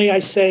 But may I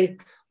say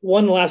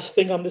one last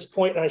thing on this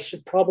point, and I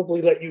should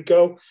probably let you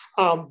go.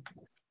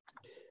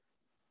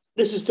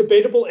 This is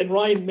debatable, and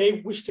Ryan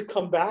may wish to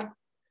come back,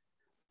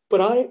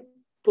 but I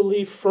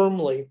believe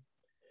firmly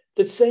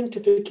that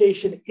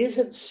sanctification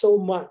isn't so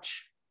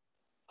much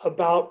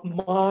about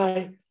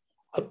my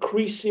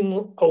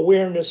increasing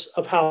awareness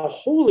of how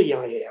holy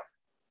I am,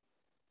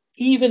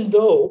 even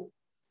though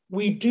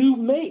we do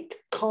make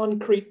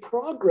concrete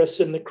progress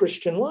in the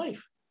Christian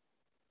life.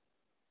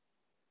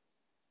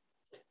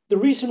 The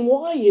reason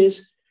why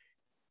is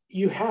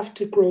you have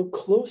to grow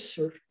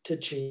closer to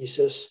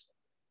Jesus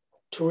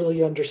to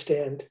really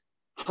understand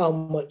how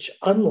much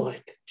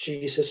unlike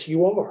Jesus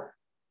you are.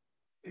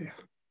 Yeah.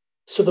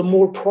 So the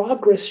more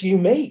progress you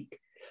make,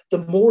 the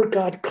more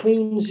God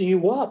cleans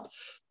you up.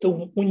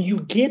 When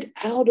you get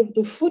out of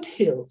the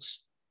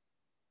foothills,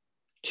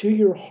 to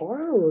your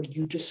horror,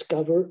 you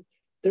discover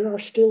there are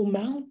still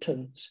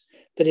mountains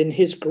that in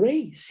his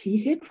grace he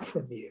hid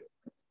from you.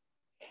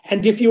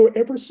 And if you are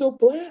ever so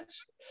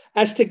blessed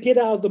as to get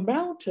out of the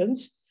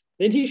mountains,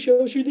 then he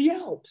shows you the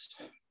Alps.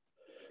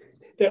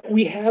 That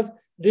we have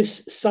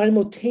this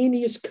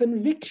simultaneous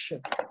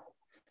conviction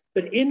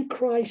that in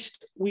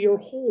Christ we are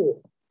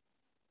whole,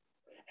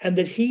 and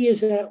that he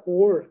is at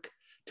work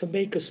to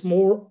make us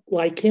more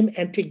like him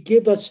and to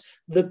give us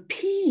the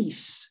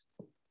peace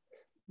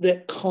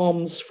that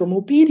comes from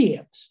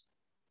obedience.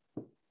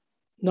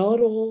 Not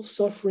all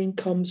suffering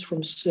comes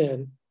from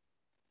sin,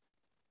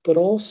 but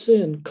all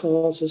sin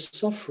causes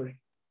suffering.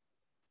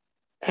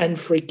 And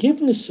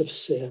forgiveness of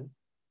sin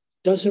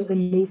doesn't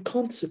remove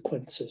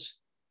consequences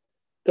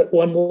that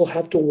one will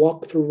have to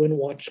walk through and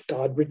watch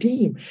God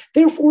redeem.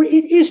 Therefore,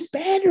 it is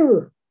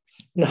better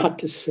not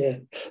to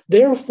sin.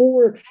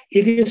 Therefore,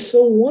 it is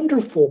so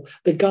wonderful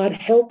that God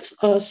helps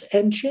us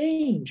and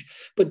change.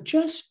 But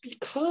just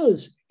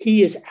because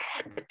he is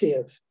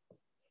active,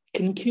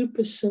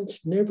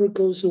 concupiscence never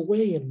goes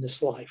away in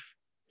this life.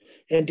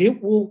 And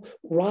it will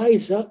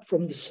rise up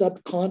from the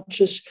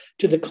subconscious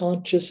to the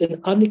conscious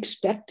in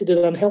unexpected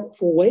and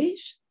unhelpful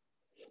ways.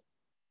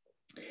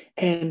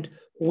 And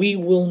we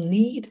will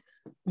need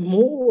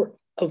more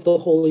of the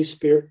Holy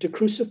Spirit to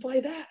crucify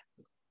that.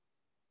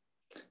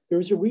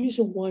 There's a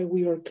reason why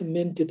we are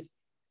commended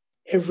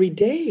every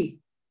day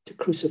to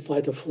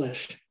crucify the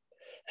flesh,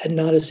 and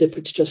not as if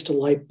it's just a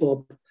light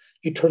bulb.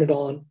 You turn it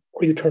on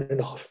or you turn it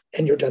off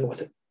and you're done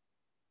with it.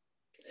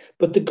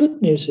 But the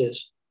good news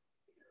is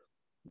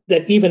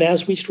that even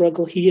as we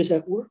struggle, he is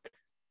at work,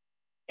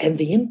 and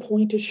the end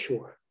point is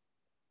sure.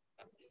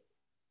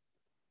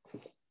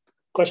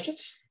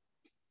 Questions?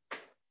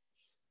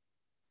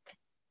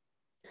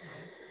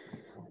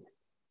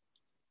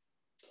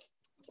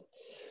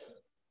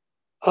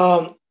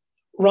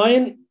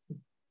 Ryan,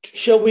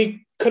 shall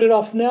we cut it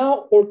off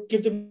now or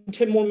give them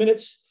 10 more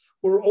minutes?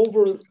 We're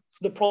over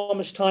the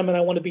promised time, and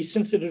I want to be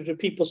sensitive to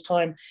people's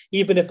time,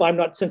 even if I'm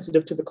not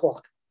sensitive to the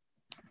clock.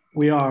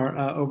 We are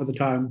over the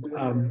time.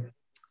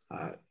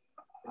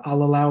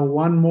 I'll allow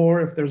one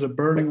more if there's a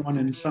burning one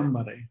in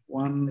somebody.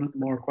 One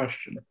more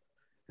question.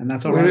 And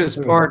that's all right. When is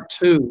part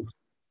two?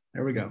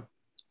 There we go.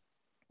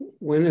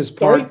 When is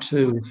part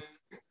two?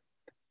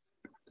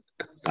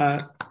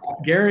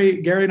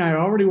 Gary and I are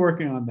already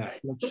working on that.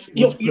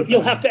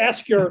 You'll have to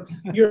ask your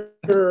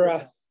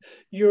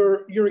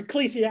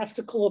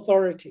ecclesiastical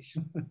authorities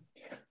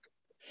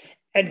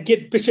and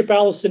get Bishop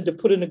Allison to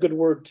put in a good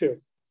word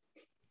too.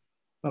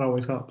 That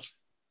always helps.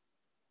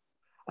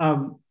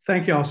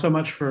 Thank you all so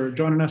much for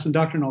joining us. And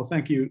Dr. Null,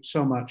 thank you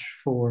so much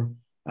for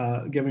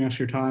giving us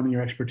your time and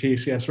your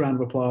expertise. Yes, round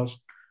of applause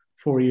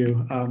for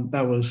you.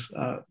 That was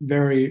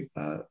very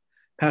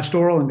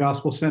pastoral and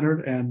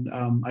gospel-centered, and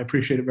I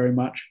appreciate it very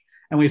much.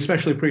 And we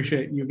especially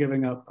appreciate you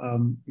giving up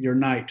your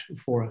night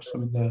for us. I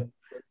mean,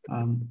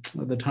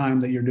 the time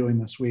that you're doing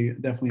this, we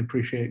definitely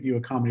appreciate you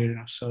accommodating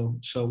us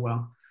so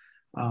well.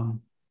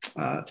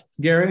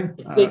 Gary?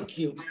 Thank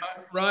you.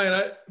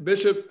 Ryan,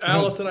 Bishop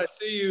Allison, I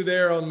see you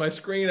there on my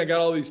screen. I got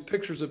all these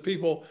pictures of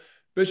people.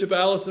 Bishop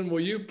Allison, will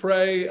you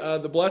pray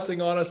the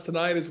blessing on us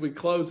tonight as we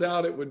close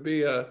out? It would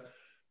be a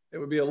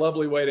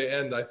lovely way to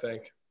end, I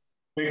think.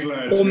 Be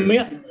glad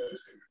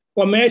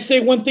well, may I say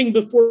one thing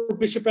before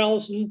Bishop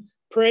Allison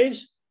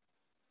prays?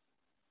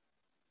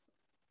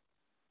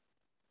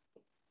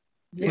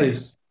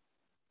 Please.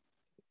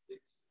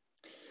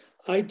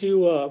 I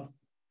do a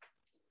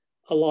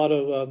lot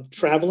of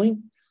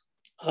traveling,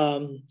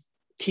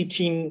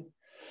 teaching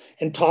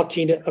and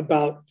talking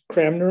about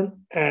Cranmer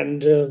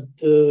and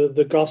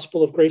the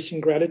gospel of grace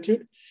and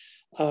gratitude.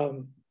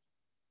 One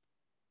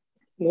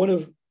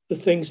of the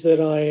things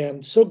that I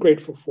am so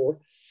grateful for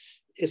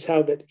is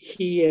how that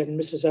he and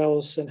Mrs.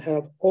 Allison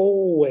have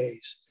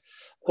always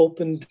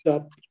opened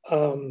up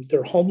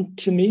their home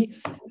to me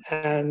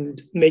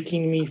and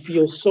making me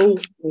feel so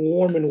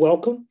warm and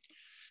welcome.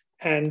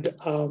 And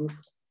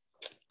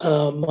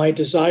my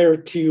desire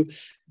to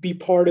be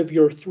part of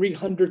your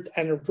 300th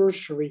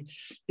anniversary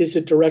is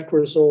a direct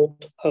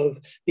result of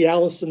the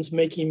Allisons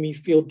making me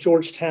feel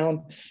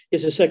Georgetown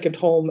is a second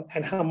home,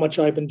 and how much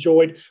I've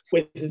enjoyed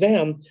with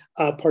them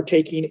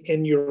partaking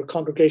in your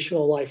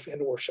congregational life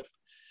and worship.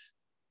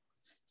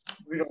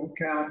 We don't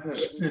count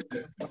this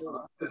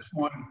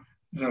one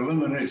that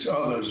eliminates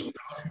others. We're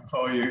looking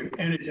for you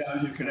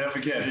anytime you can ever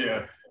get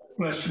here.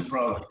 Bless you,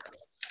 brother.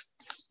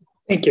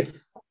 Thank you.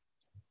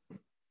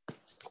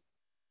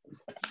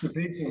 The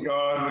peace of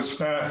God, which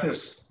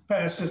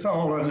passeth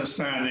all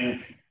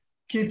understanding,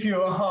 keep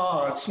your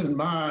hearts and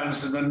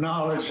minds in the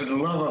knowledge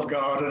and love of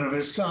God and of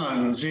his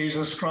Son,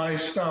 Jesus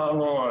Christ our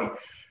Lord.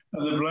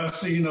 And the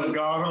blessing of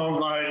God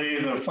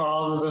Almighty, the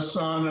Father, the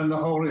Son, and the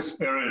Holy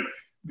Spirit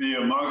be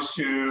amongst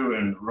you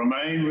and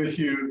remain with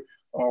you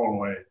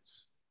always.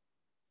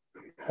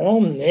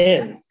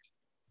 Amen.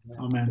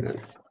 Amen.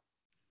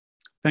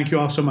 Thank you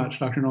all so much,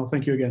 Dr. Null.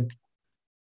 Thank you again.